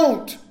you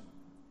don't.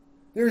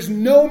 There's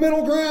no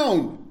middle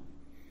ground.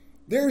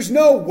 There's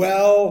no,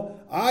 well,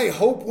 I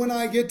hope when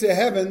I get to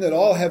heaven that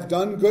I'll have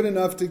done good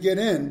enough to get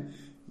in.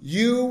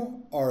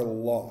 You are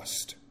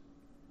lost.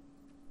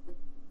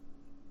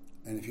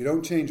 And if you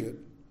don't change it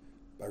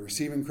by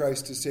receiving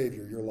Christ as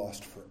Savior, you're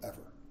lost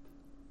forever.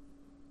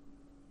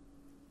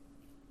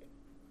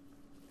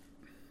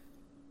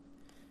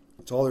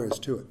 That's all there is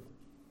to it.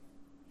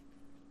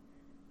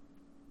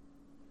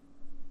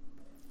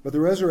 But the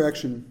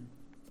resurrection,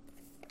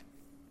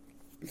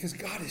 because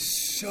God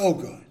is so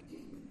good,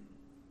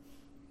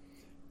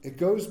 it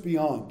goes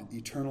beyond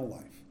eternal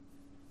life.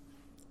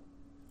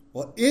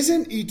 Well,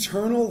 isn't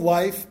eternal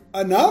life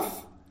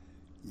enough?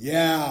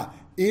 Yeah,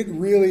 it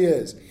really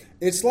is.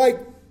 It's like,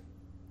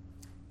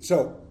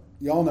 so,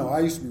 y'all know,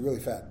 I used to be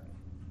really fat.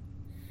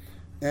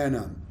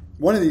 And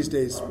one of these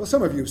days, well,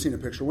 some of you have seen a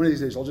picture. One of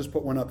these days, I'll just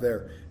put one up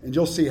there, and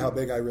you'll see how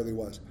big I really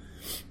was.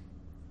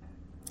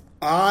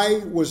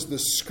 I was the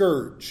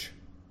scourge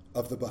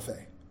of the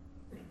buffet.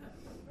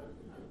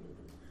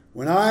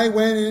 When I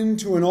went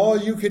into an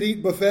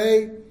all-you-could-eat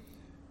buffet,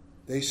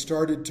 they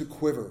started to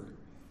quiver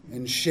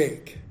and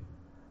shake.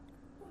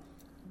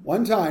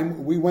 One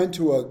time, we went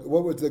to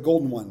what was the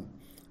golden one?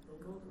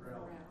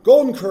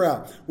 Golden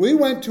Corral. We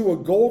went to a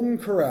Golden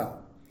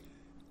Corral.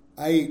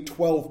 I ate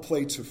 12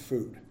 plates of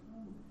food.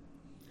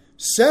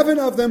 7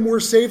 of them were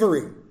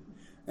savory.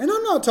 And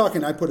I'm not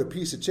talking I put a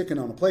piece of chicken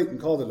on a plate and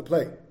called it a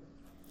plate.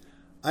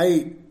 I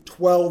ate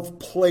 12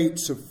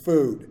 plates of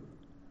food.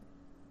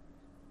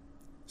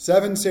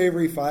 7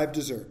 savory, 5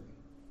 dessert.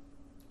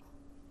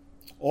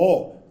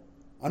 Oh,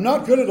 I'm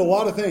not good at a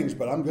lot of things,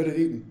 but I'm good at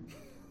eating.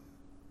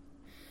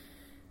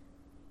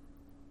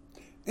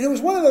 And it was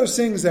one of those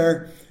things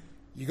there,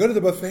 you go to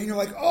the buffet and you're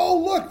like, oh,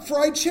 look,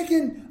 fried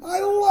chicken. I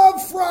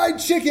love fried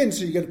chicken.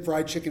 So you get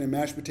fried chicken and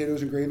mashed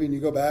potatoes and gravy and you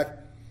go back.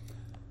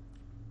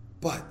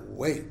 But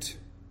wait,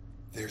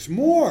 there's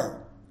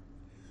more.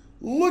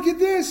 Look at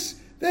this.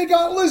 They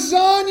got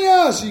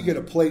lasagna. So you get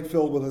a plate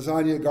filled with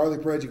lasagna,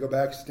 garlic bread. You go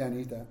back, sit down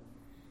and eat that.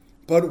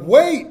 But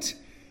wait,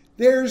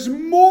 there's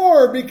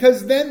more,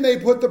 because then they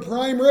put the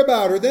prime rib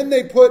out, or then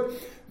they put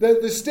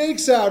the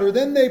steaks out, or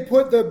then they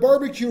put the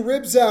barbecue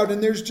ribs out,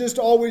 and there's just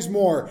always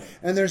more,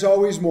 and there's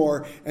always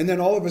more. And then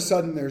all of a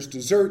sudden there's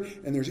dessert,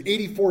 and there's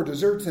 84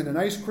 desserts and an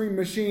ice cream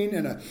machine,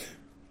 and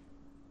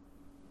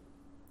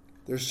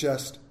there's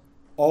just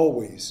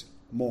always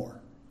more.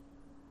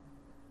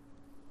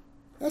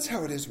 That's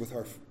how it is with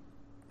our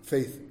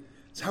faith.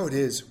 It's how it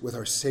is with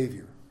our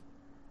Savior.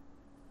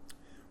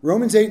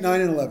 Romans 8,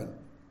 9, and 11.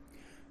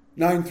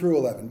 9 through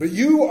 11. But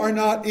you are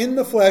not in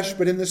the flesh,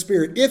 but in the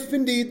Spirit, if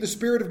indeed the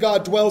Spirit of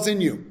God dwells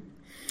in you.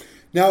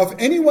 Now, if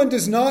anyone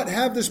does not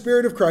have the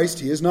Spirit of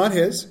Christ, he is not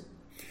his.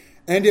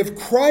 And if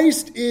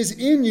Christ is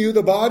in you,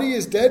 the body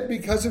is dead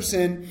because of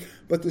sin,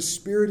 but the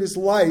Spirit is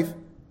life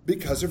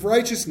because of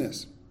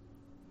righteousness.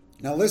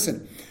 Now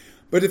listen,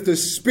 but if the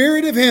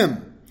Spirit of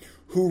him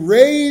who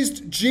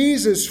raised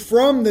Jesus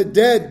from the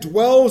dead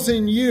dwells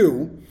in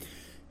you,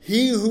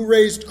 he who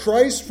raised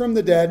Christ from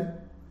the dead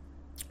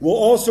will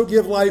also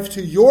give life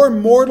to your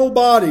mortal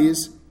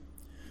bodies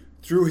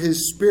through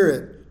his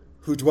Spirit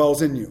who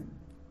dwells in you.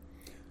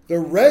 The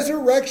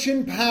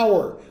resurrection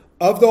power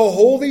of the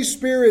Holy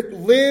Spirit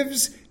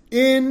lives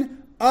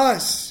in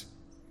us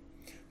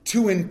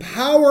to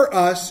empower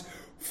us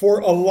for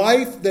a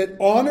life that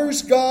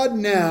honors God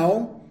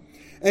now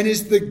and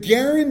is the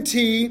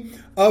guarantee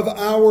of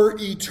our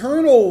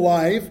eternal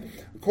life,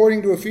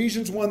 according to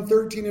Ephesians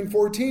 1:13 and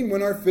 14,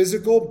 when our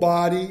physical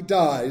body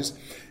dies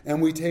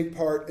and we take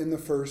part in the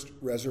first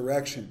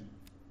resurrection.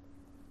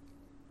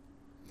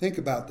 Think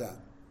about that.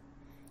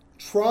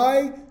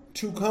 Try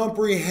to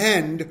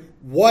comprehend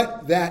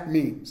what that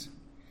means,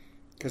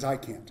 because I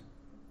can't.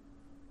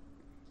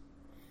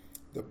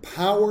 The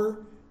power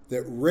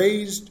that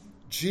raised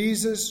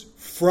Jesus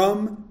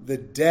from the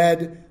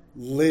dead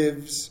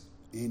lives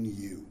in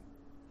you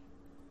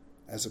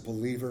as a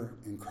believer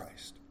in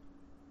Christ.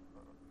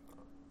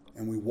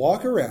 And we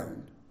walk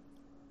around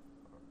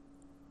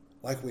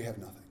like we have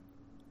nothing.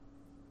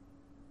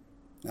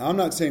 Now, I'm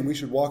not saying we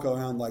should walk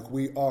around like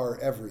we are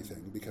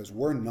everything, because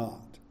we're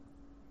not.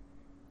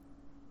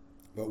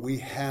 But we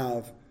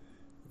have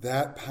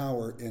that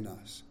power in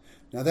us.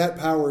 Now, that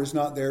power is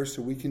not there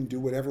so we can do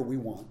whatever we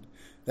want.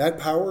 That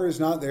power is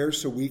not there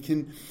so we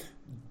can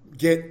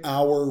get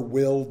our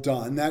will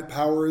done. That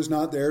power is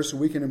not there so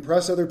we can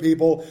impress other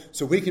people,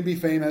 so we can be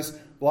famous,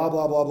 blah,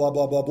 blah, blah, blah,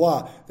 blah, blah,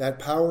 blah. That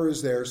power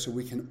is there so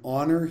we can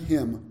honor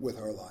Him with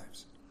our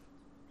lives.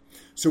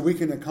 So we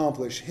can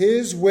accomplish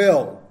His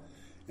will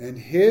and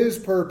His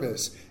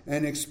purpose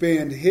and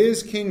expand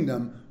His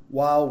kingdom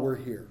while we're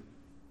here.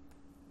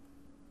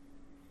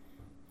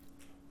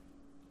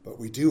 But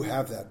we do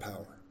have that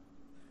power.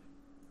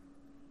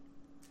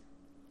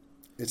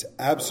 It's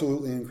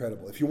absolutely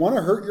incredible. If you want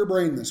to hurt your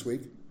brain this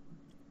week,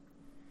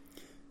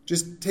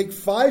 just take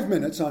 5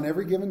 minutes on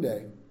every given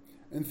day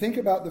and think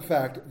about the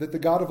fact that the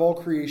God of all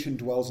creation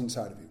dwells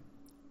inside of you.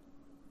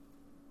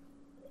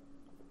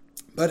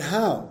 But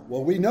how?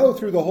 Well, we know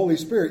through the Holy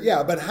Spirit.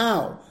 Yeah, but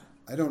how?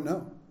 I don't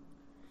know.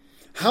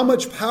 How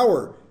much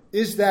power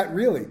is that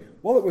really?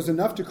 Well, it was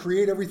enough to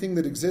create everything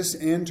that exists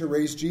and to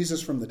raise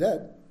Jesus from the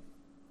dead.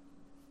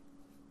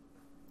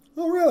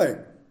 Oh, really?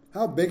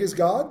 How big is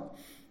God?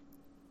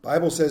 The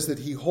Bible says that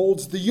He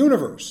holds the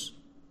universe,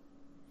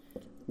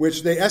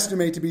 which they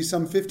estimate to be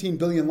some 15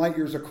 billion light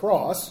years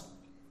across,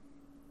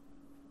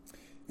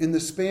 in the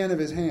span of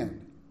His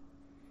hand.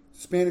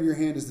 The span of your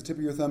hand is the tip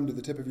of your thumb to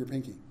the tip of your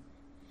pinky.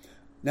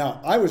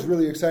 Now, I was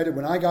really excited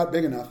when I got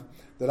big enough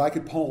that I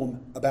could palm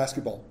a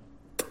basketball.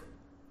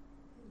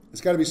 It's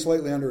got to be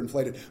slightly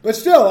underinflated. But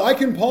still, I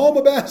can palm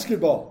a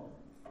basketball.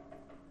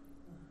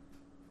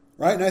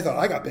 Right? And I thought,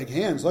 I got big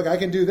hands. Look, I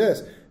can do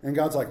this. And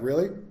God's like,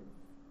 really?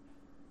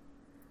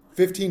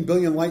 15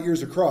 billion light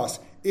years across.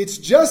 It's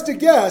just a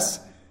guess.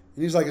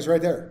 And He's like, it's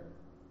right there.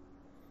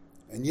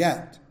 And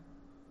yet,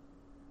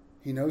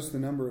 He knows the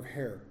number of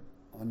hair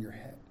on your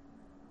head.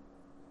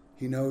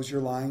 He knows you're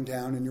lying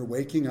down and you're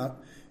waking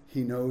up.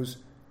 He knows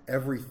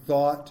every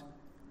thought,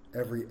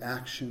 every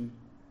action,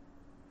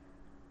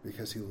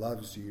 because He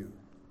loves you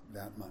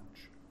that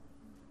much.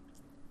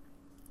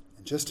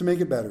 And just to make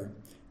it better,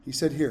 He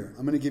said, here,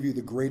 I'm going to give you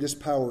the greatest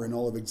power in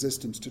all of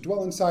existence to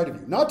dwell inside of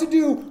you. Not to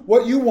do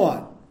what you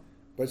want,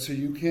 but so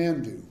you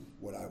can do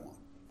what I want.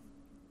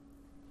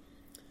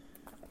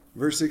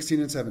 Verse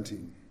 16 and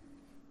 17.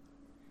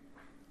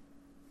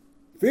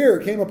 Fear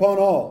came upon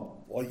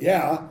all. Well,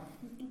 yeah.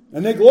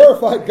 And they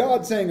glorified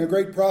God, saying, a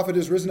great prophet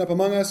is risen up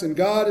among us, and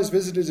God has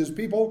visited His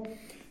people.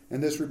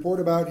 And this report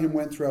about Him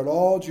went throughout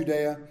all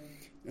Judea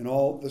and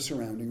all the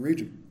surrounding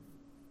region.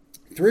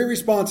 3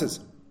 responses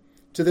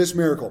to this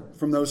miracle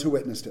from those who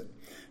witnessed it: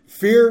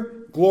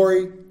 fear,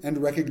 glory, and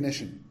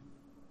recognition.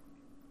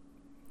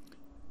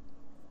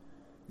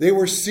 They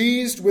were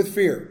seized with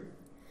fear.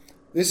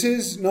 This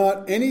is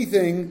not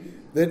anything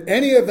that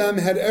any of them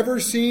had ever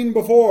seen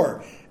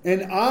before.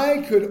 And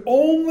I could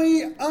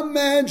only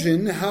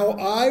imagine how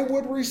I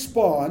would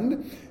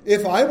respond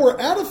if I were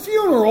at a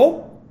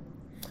funeral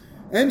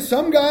and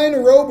some guy in a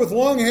robe with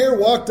long hair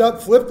walked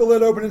up, flipped the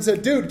lid open and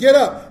said, dude, get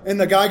up. And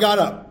the guy got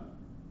up.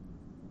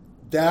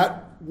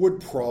 That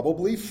would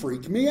probably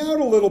freak me out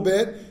a little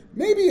bit.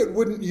 Maybe it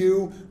wouldn't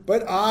you,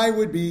 but I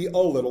would be a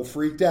little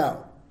freaked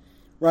out.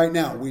 Right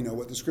now, we know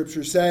what the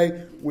Scriptures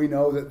say. We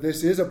know that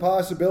this is a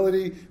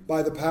possibility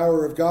by the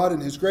power of God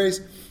and His grace.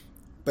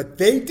 But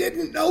they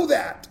didn't know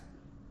that.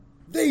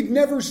 They'd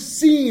never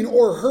seen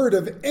or heard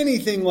of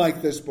anything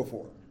like this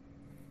before.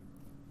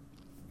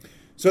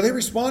 So they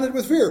responded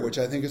with fear, which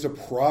I think is a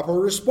proper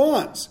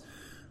response.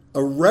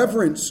 A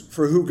reverence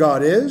for who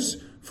God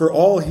is, for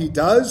all He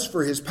does,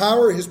 for His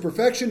power, His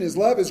perfection, His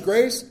love, His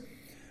grace.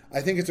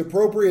 I think it's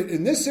appropriate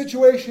in this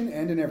situation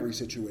and in every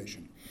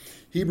situation.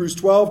 Hebrews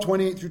 12,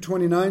 28 through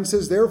 29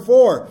 says,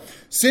 therefore,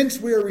 since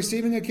we are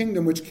receiving a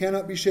kingdom which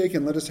cannot be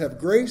shaken, let us have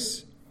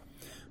grace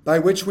by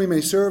which we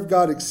may serve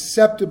God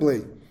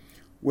acceptably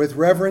with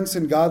reverence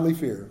and godly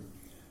fear,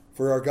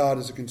 for our God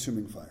is a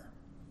consuming fire.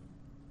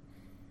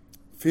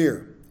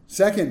 Fear.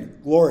 Second,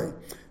 glory.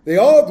 They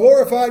all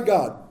glorified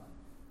God.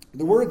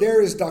 The word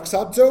there is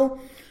doxazo.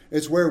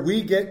 It's where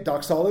we get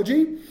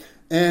doxology,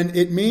 and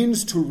it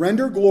means to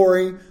render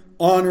glory,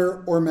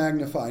 honor, or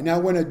magnify. Now,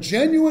 when a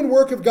genuine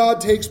work of God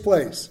takes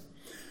place,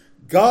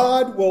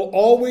 God will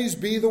always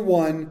be the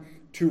one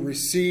to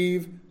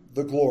receive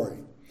the glory.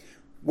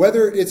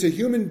 Whether it's a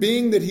human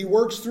being that he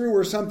works through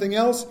or something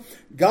else,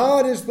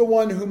 God is the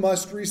one who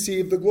must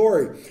receive the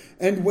glory.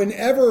 And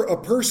whenever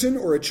a person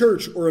or a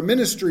church or a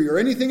ministry or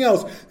anything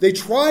else, they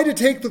try to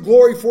take the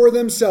glory for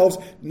themselves,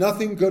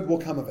 nothing good will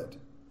come of it.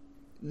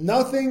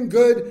 Nothing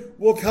good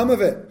will come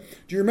of it.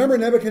 Do you remember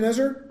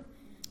Nebuchadnezzar?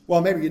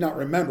 Well, maybe you not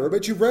remember,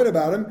 but you've read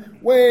about him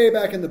way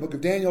back in the book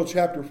of Daniel,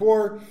 chapter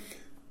 4.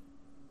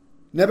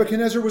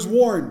 Nebuchadnezzar was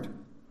warned.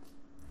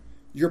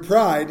 Your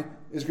pride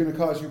is going to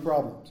cause you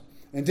problems.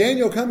 And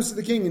Daniel comes to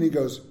the king and he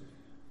goes,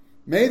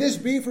 may this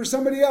be for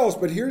somebody else,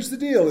 but here's the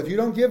deal. If you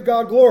don't give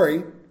God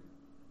glory,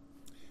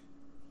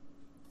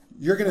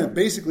 you're going to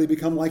basically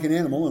become like an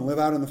animal and live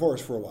out in the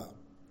forest for a while.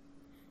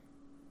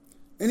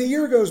 And a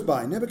year goes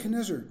by.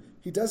 Nebuchadnezzar,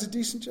 he does a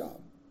decent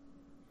job.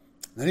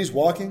 Then he's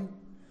walking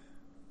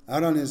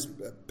out on his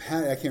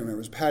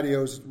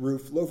patio's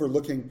roof,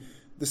 overlooking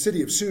the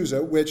city of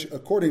Susa, which,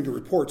 according to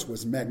reports,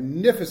 was a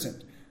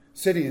magnificent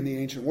city in the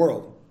ancient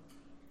world.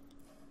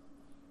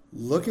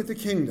 Look at the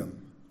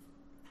kingdom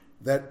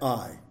that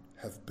I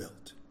have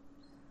built.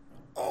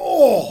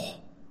 Oh,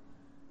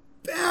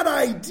 bad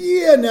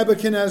idea,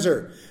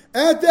 Nebuchadnezzar.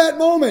 At that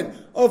moment,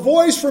 a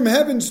voice from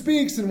heaven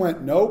speaks and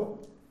went,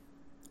 nope,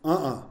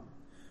 Now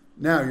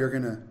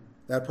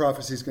that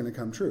prophecy's going to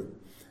come true.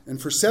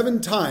 And for 7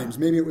 times,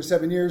 maybe it was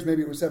 7 years,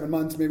 maybe it was 7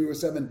 months, maybe it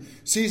was 7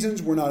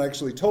 seasons, we're not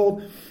actually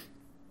told,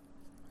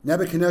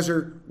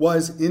 Nebuchadnezzar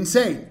was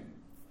insane.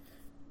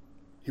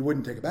 He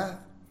wouldn't take a bath.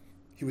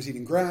 He was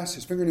eating grass.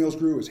 His fingernails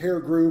grew. His hair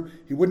grew.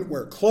 He wouldn't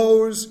wear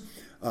clothes.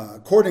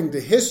 According to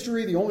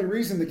history, the only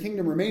reason the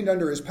kingdom remained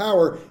under his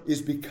power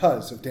is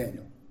because of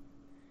Daniel.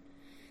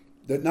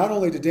 That not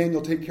only did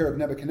Daniel take care of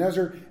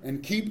Nebuchadnezzar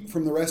and keep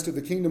from the rest of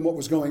the kingdom what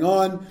was going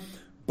on,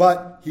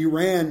 but he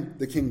ran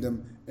the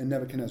kingdom in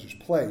Nebuchadnezzar's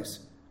place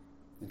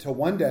until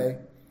one day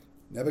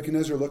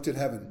Nebuchadnezzar looked at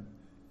heaven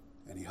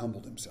and he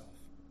humbled himself.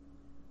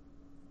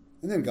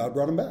 And then God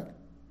brought him back.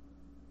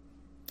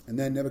 And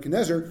then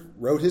Nebuchadnezzar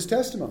wrote his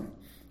testimony.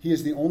 He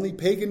is the only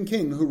pagan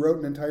king who wrote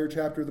an entire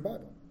chapter of the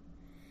Bible.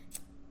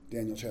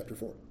 Daniel chapter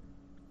 4.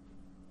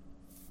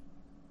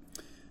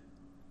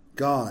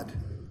 God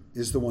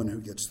is the one who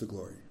gets the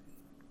glory.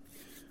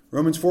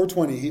 Romans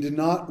 4:20, he did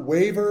not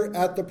waver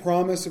at the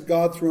promise of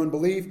God through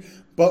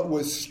unbelief, but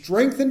was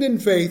strengthened in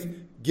faith,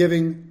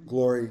 giving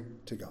glory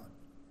to God.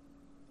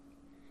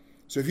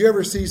 So if you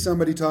ever see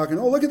somebody talking,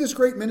 oh, look at this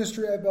great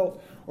ministry I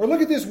built, or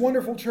look at this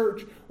wonderful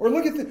church, or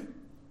look at the...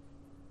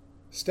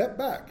 Step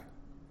back.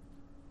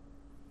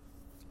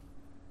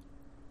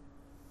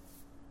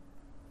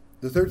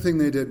 The third thing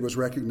they did was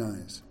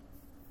recognize.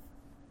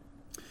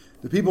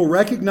 The people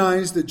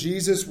recognized that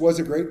Jesus was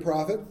a great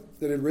prophet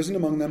that had risen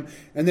among them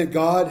and that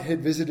God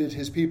had visited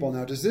his people.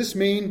 Now, does this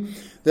mean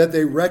that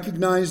they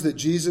recognized that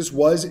Jesus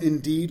was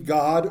indeed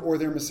God or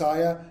their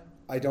Messiah?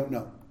 I don't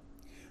know.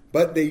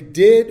 But they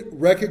did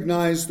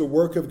recognize the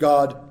work of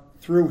God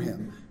through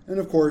him. And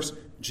of course,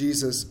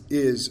 Jesus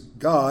is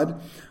God.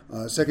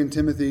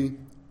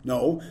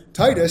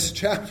 Titus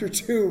chapter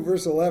 2,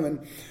 verse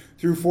 11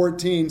 through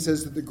 14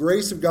 says that the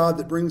grace of God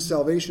that brings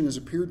salvation has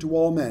appeared to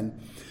all men,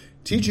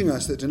 teaching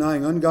us that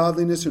denying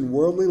ungodliness and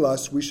worldly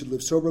lusts, we should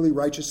live soberly,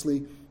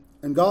 righteously,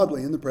 and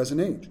godly in the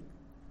present age,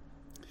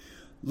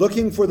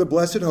 looking for the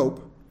blessed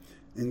hope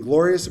and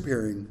glorious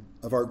appearing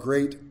of our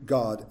great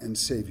God and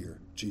Savior,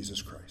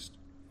 Jesus Christ,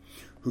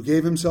 who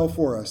gave himself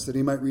for us, that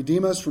he might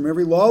redeem us from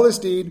every lawless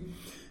deed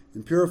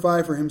and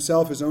purify for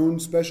himself his own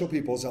special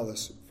people,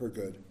 zealous for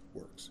good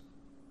works.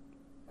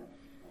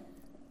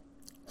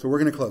 So we're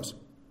going to close.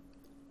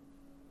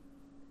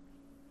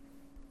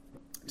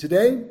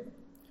 Today,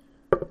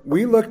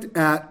 we looked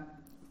at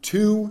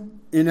 2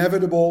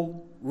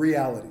 inevitable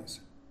realities.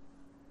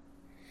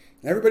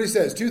 Everybody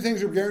says 2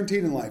 things are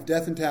guaranteed in life,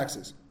 death and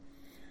taxes.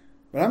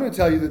 But I'm going to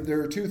tell you that there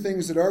are 2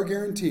 things that are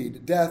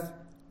guaranteed, death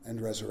and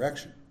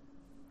resurrection.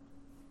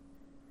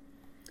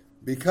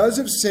 Because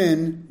of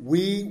sin,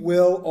 we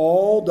will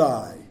all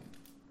die.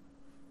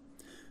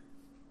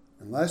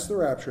 Unless the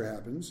rapture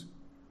happens,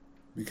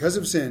 because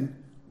of sin,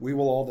 we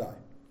will all die.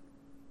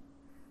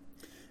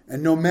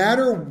 And no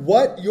matter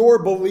what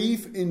your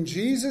belief in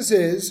Jesus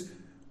is,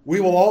 we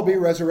will all be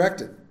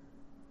resurrected.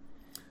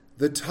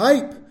 The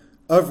type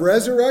of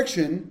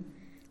resurrection,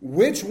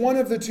 which one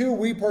of the 2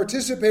 we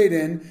participate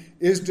in,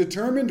 is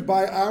determined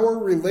by our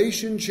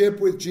relationship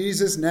with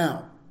Jesus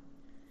now.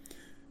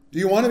 Do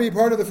you want to be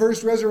part of the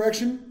first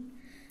resurrection?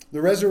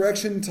 The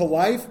resurrection to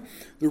life?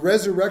 The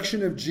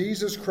resurrection of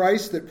Jesus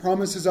Christ that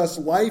promises us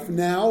life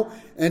now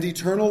and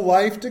eternal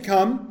life to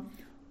come?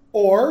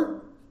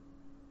 Or,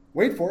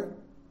 wait for it,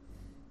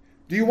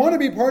 do you want to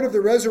be part of the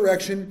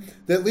resurrection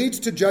that leads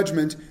to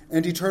judgment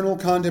and eternal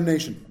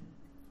condemnation?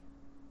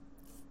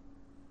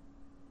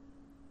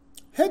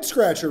 Head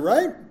scratcher,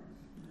 right?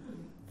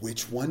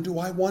 Which one do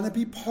I want to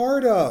be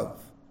part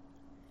of?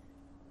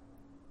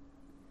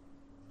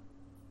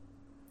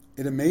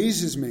 It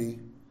amazes me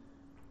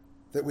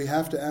that we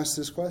have to ask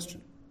this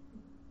question.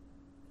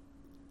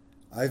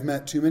 I've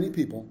met too many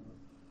people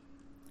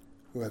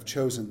who have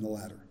chosen the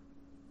latter.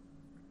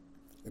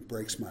 It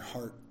breaks my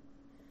heart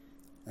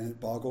and it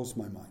boggles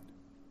my mind.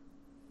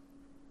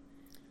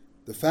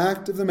 The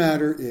fact of the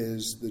matter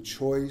is the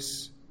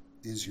choice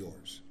is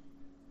yours.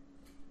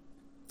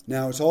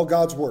 Now, it's all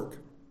God's work.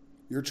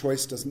 Your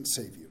choice doesn't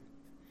save you.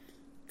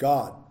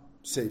 God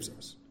saves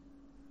us.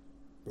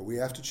 But we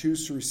have to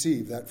choose to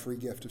receive that free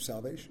gift of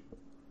salvation.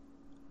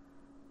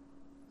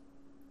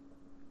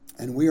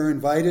 And we are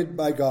invited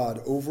by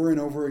God over and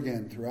over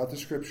again throughout the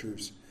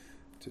Scriptures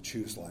to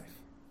choose life.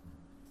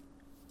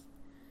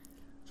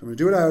 So I'm going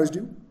to do what I always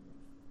do.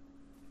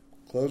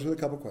 Close with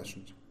a couple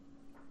questions.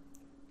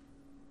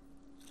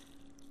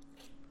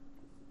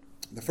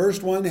 The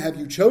first one, have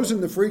you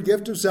chosen the free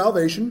gift of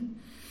salvation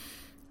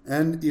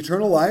and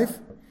eternal life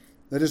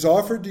that is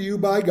offered to you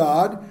by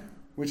God,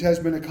 which has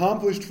been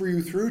accomplished for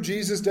you through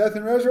Jesus' death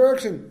and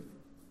resurrection?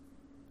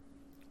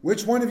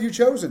 Which one have you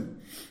chosen?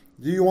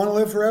 Do you want to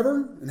live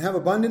forever and have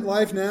abundant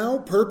life now,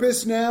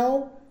 purpose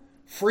now,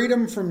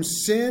 freedom from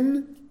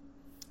sin,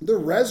 the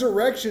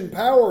resurrection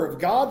power of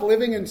God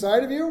living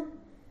inside of you?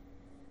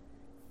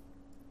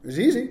 It's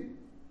easy.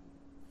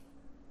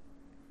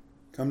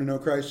 Come to know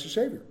Christ as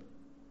Savior.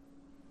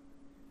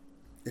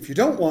 If you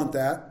don't want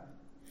that,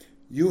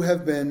 you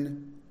have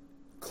been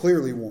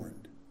clearly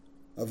warned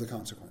of the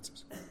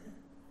consequences.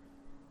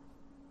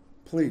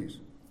 Please.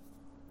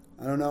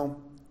 I don't know.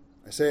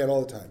 I say it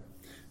all the time.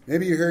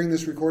 Maybe you're hearing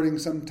this recording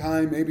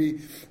sometime.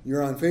 Maybe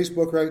you're on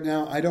Facebook right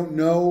now. I don't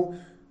know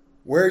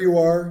where you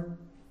are.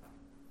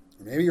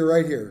 Or maybe you're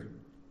right here.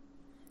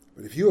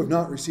 But if you have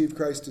not received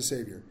Christ as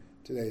Savior,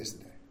 today is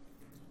the day.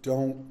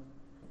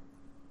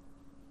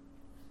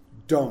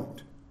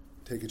 Don't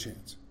take a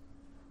chance.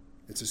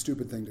 It's a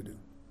stupid thing to do.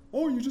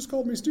 Oh, you just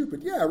called me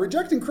stupid. Yeah,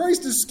 rejecting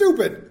Christ is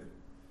stupid.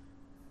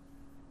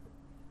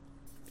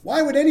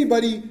 Why would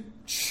anybody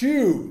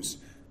choose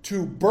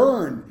to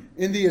burn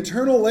in the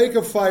eternal lake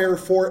of fire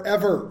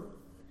forever,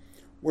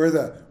 where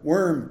the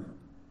worm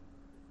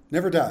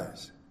never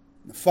dies,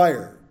 the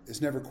fire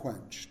is never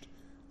quenched,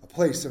 a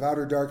place of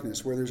outer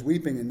darkness where there's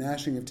weeping and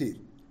gnashing of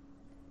teeth?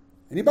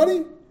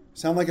 Anybody?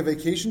 Sound like a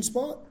vacation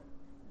spot?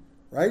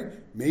 Right?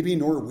 Maybe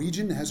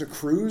Norwegian has a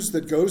cruise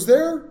that goes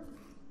there?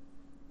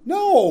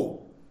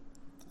 No,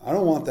 I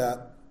don't want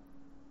that.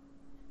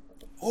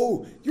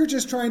 Oh, you're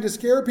just trying to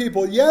scare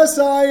people. Yes,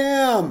 I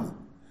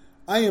am.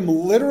 I am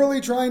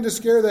literally trying to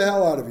scare the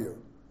hell out of you.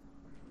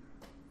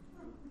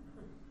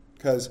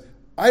 Because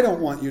I don't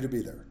want you to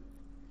be there.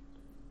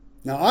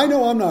 Now, I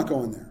know I'm not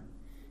going there.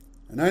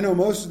 And I know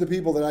most of the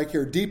people that I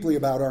care deeply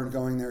about aren't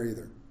going there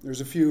either.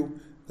 There's a few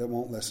that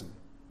won't listen.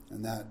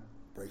 And that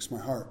breaks my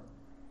heart.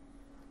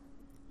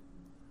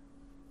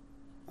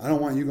 I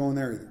don't want you going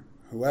there either.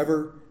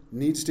 Whoever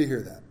needs to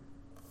hear that.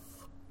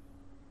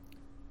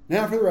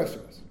 Now for the rest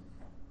of us.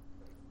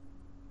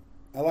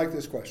 I like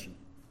this question.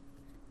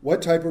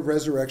 What type of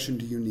resurrection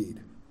do you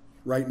need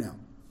right now?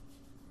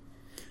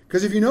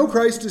 Because if you know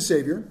Christ as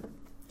Savior,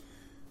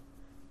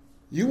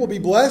 you will be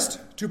blessed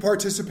to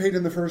participate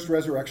in the first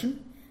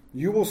resurrection.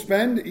 You will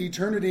spend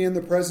eternity in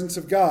the presence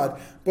of God.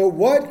 But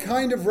what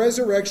kind of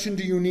resurrection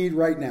do you need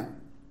right now?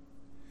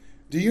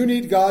 Do you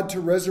need God to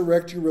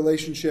resurrect your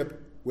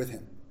relationship with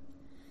Him?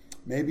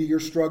 Maybe you're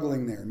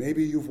struggling there.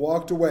 Maybe you've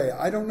walked away.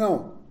 I don't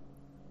know.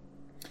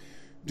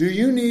 Do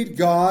you need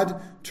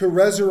God to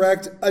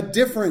resurrect a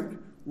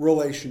different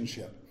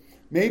relationship?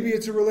 Maybe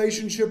it's a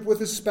relationship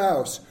with a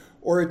spouse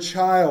or a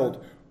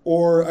child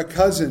or a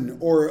cousin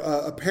or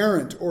a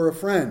parent or a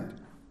friend.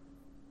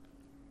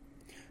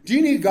 Do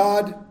you need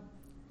God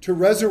to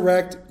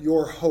resurrect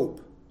your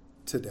hope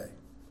today?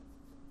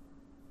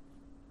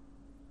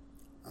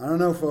 I don't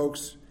know,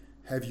 folks.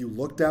 Have you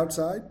looked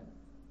outside?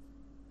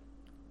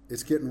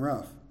 It's getting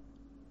rough.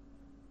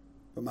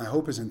 But my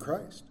hope is in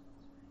Christ.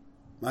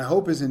 My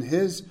hope is in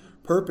His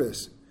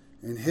purpose,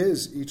 in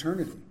His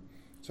eternity.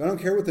 So I don't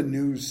care what the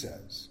news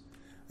says.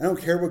 I don't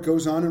care what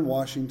goes on in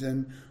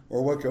Washington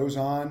or what goes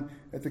on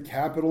at the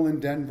Capitol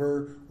in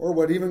Denver or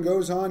what even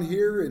goes on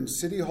here in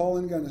City Hall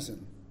in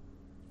Gunnison.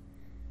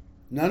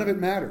 None of it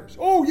matters.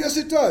 Oh, yes,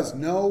 it does.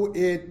 No,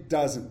 it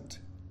doesn't.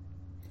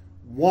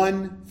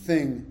 One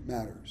thing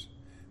matters: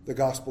 the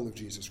gospel of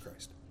Jesus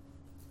Christ.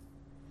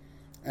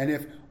 And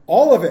if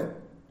all of it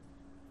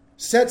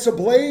sets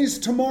ablaze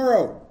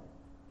tomorrow,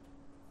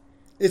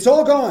 it's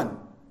all gone.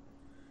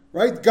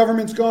 Right? The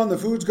government's gone, the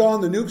food's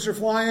gone, the nukes are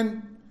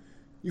flying.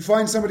 You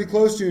find somebody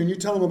close to you and you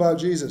tell them about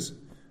Jesus.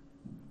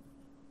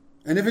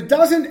 And if it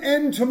doesn't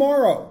end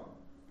tomorrow,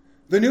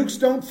 the nukes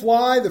don't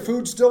fly, the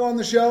food's still on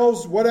the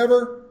shelves,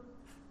 whatever,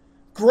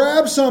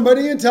 grab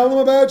somebody and tell them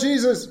about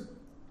Jesus.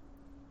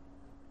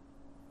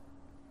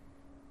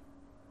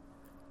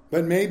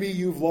 But maybe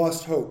you've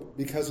lost hope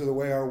because of the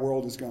way our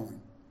world is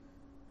going.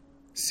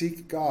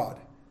 Seek God.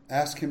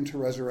 Ask Him to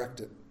resurrect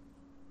it.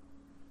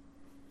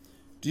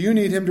 Do you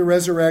need Him to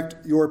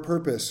resurrect your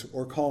purpose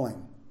or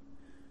calling?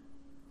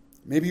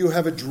 Maybe you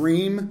have a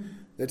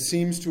dream that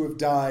seems to have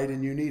died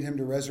and you need Him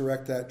to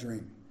resurrect that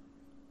dream.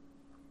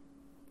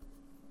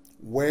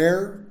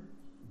 Where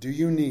do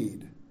you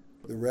need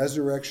the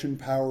resurrection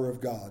power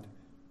of God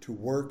to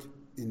work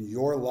in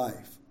your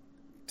life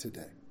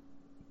today?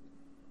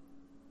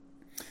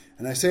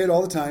 And I say it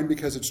all the time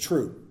because it's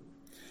true.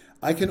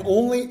 I can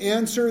only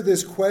answer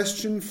this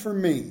question for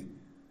me,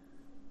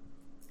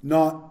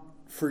 not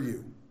for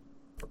you.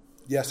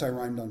 Yes, I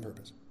rhymed on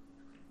purpose.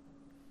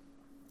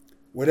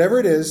 Whatever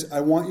it is, I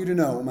want you to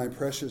know, my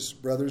precious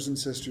brothers and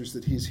sisters,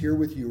 that he's here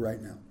with you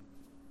right now.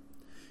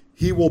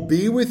 He will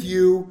be with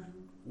you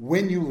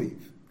when you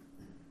leave.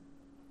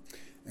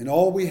 And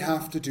all we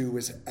have to do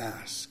is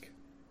ask.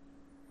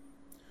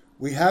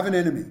 We have an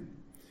enemy.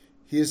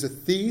 He is a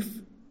thief,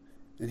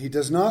 and he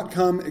does not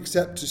come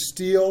except to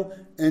steal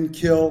and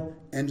kill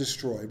and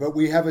destroy. But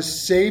we have a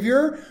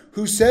Savior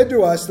who said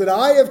to us that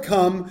I have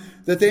come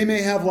that they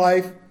may have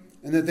life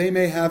and that they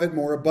may have it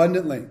more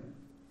abundantly.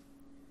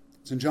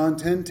 It's in John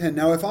 10:10.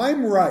 Now, if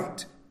I'm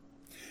right,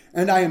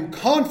 and I am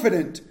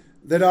confident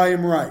that I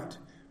am right,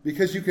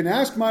 because you can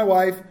ask my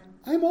wife,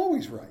 I'm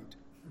always right.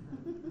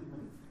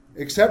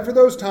 Except for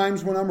those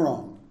times when I'm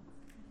wrong.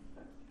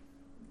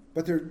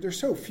 But they're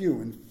so few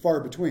and far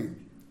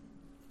between.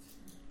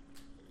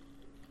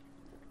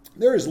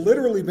 There has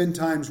literally been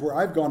times where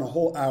I've gone a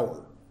whole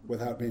hour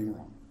without being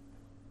wrong.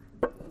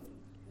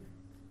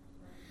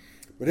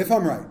 But if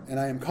I'm right, and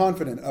I am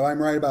confident I'm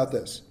right about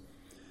this,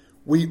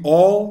 we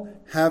all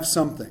have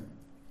something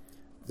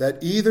that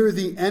either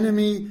the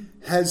enemy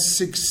has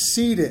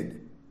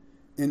succeeded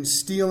in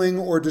stealing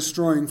or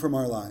destroying from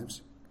our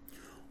lives,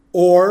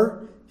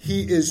 or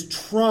he is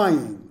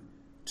trying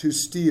to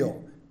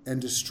steal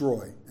and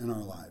destroy in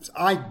our lives.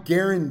 I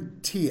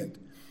guarantee it.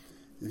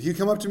 If you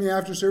come up to me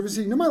after service,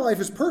 you know my life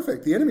is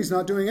perfect. The enemy's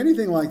not doing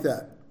anything like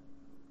that.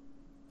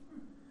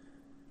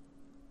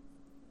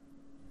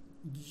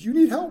 You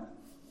need help.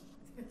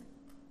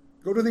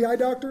 Go to the eye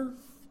doctor.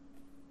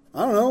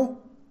 I don't know.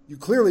 You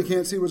clearly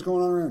can't see what's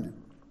going on around you.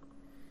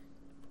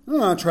 I'm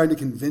not trying to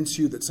convince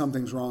you that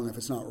something's wrong if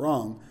it's not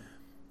wrong.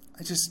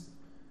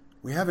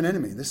 We have an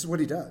enemy. This is what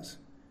he does.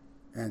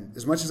 And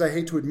as much as I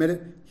hate to admit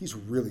it, he's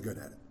really good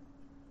at it.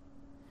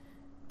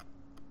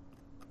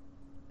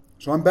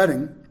 So I'm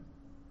betting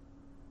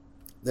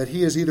that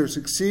he has either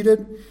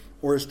succeeded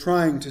or is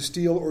trying to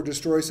steal or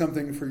destroy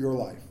something for your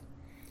life.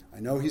 I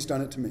know he's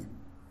done it to me.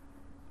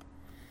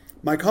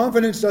 My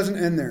confidence doesn't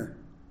end there,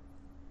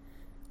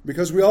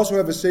 because we also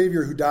have a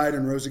Savior who died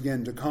and rose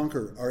again to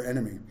conquer our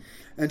enemy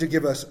and to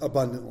give us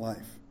abundant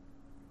life.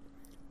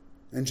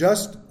 And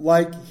just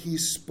like he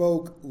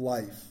spoke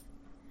life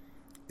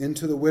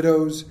into the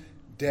widow's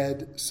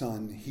dead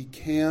son, he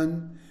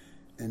can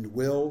and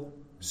will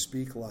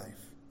speak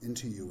life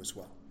into you as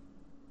well.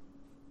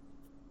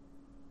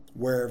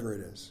 Wherever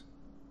it is.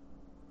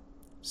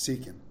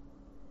 Seek him.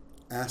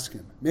 Ask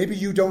him. Maybe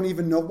you don't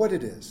even know what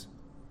it is.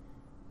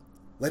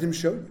 Let him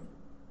show you.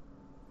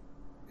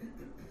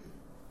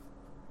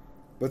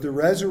 But the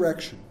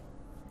resurrection,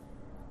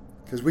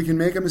 because we can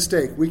make a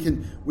mistake. We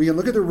can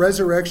look at the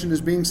resurrection as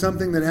being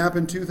something that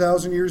happened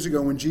 2,000 years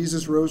ago when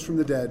Jesus rose from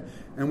the dead,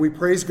 and we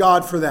praise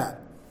God for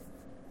that.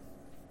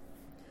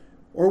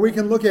 Or we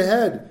can look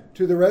ahead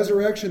to the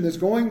resurrection that's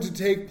going to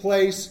take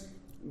place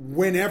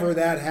whenever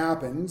that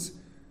happens,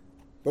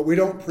 but we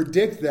don't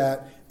predict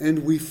that,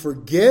 and we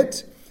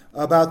forget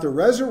about the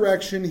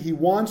resurrection he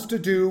wants to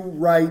do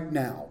right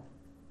now.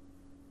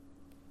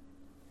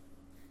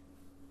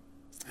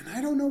 And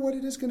I don't know what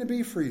it is going to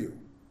be for you.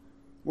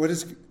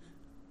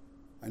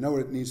 I know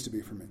what it needs to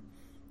be for me.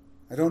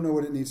 I don't know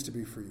what it needs to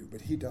be for you,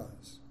 but he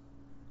does.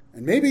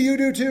 And maybe you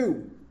do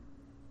too.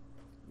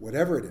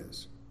 Whatever it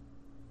is,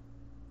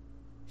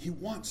 he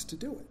wants to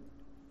do it.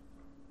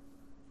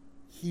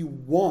 He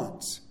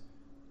wants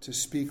to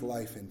speak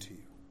life into you.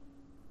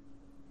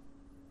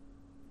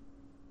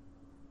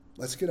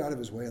 Let's get out of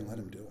his way and let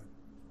him do it.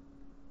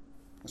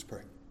 Let's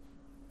pray.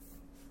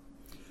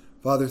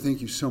 Father,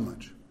 thank you so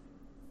much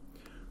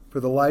for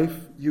the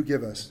life you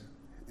give us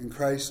in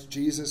Christ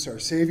Jesus, our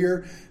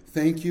Savior.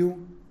 Thank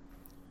you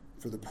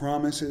for the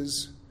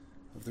promises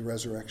of the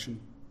resurrection.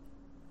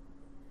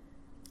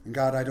 And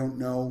God, I don't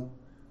know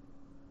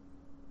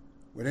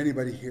what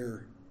anybody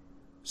here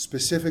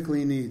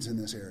specifically needs in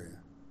this area.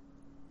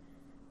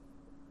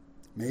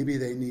 Maybe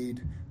they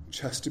need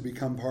just to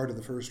become part of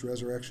the first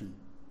resurrection.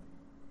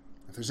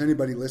 If there's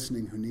anybody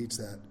listening who needs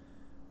that,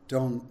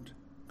 don't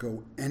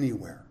go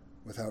anywhere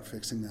without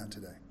fixing that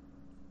today.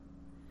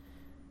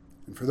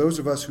 And for those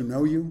of us who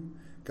know you,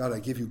 God, I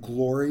give you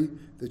glory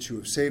that you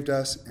have saved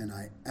us, and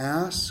I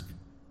ask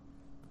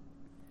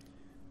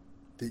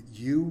that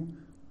you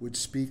would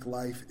speak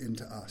life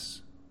into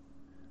us.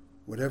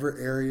 Whatever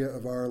area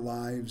of our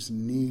lives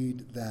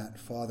need that,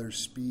 Father,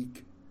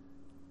 speak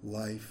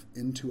life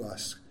into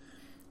us,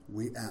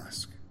 we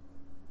ask.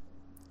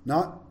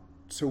 Not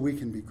so we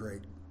can be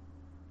great,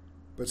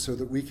 but so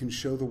that we can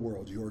show the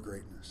world your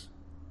greatness.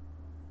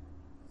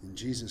 In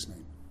Jesus'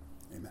 name,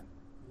 amen.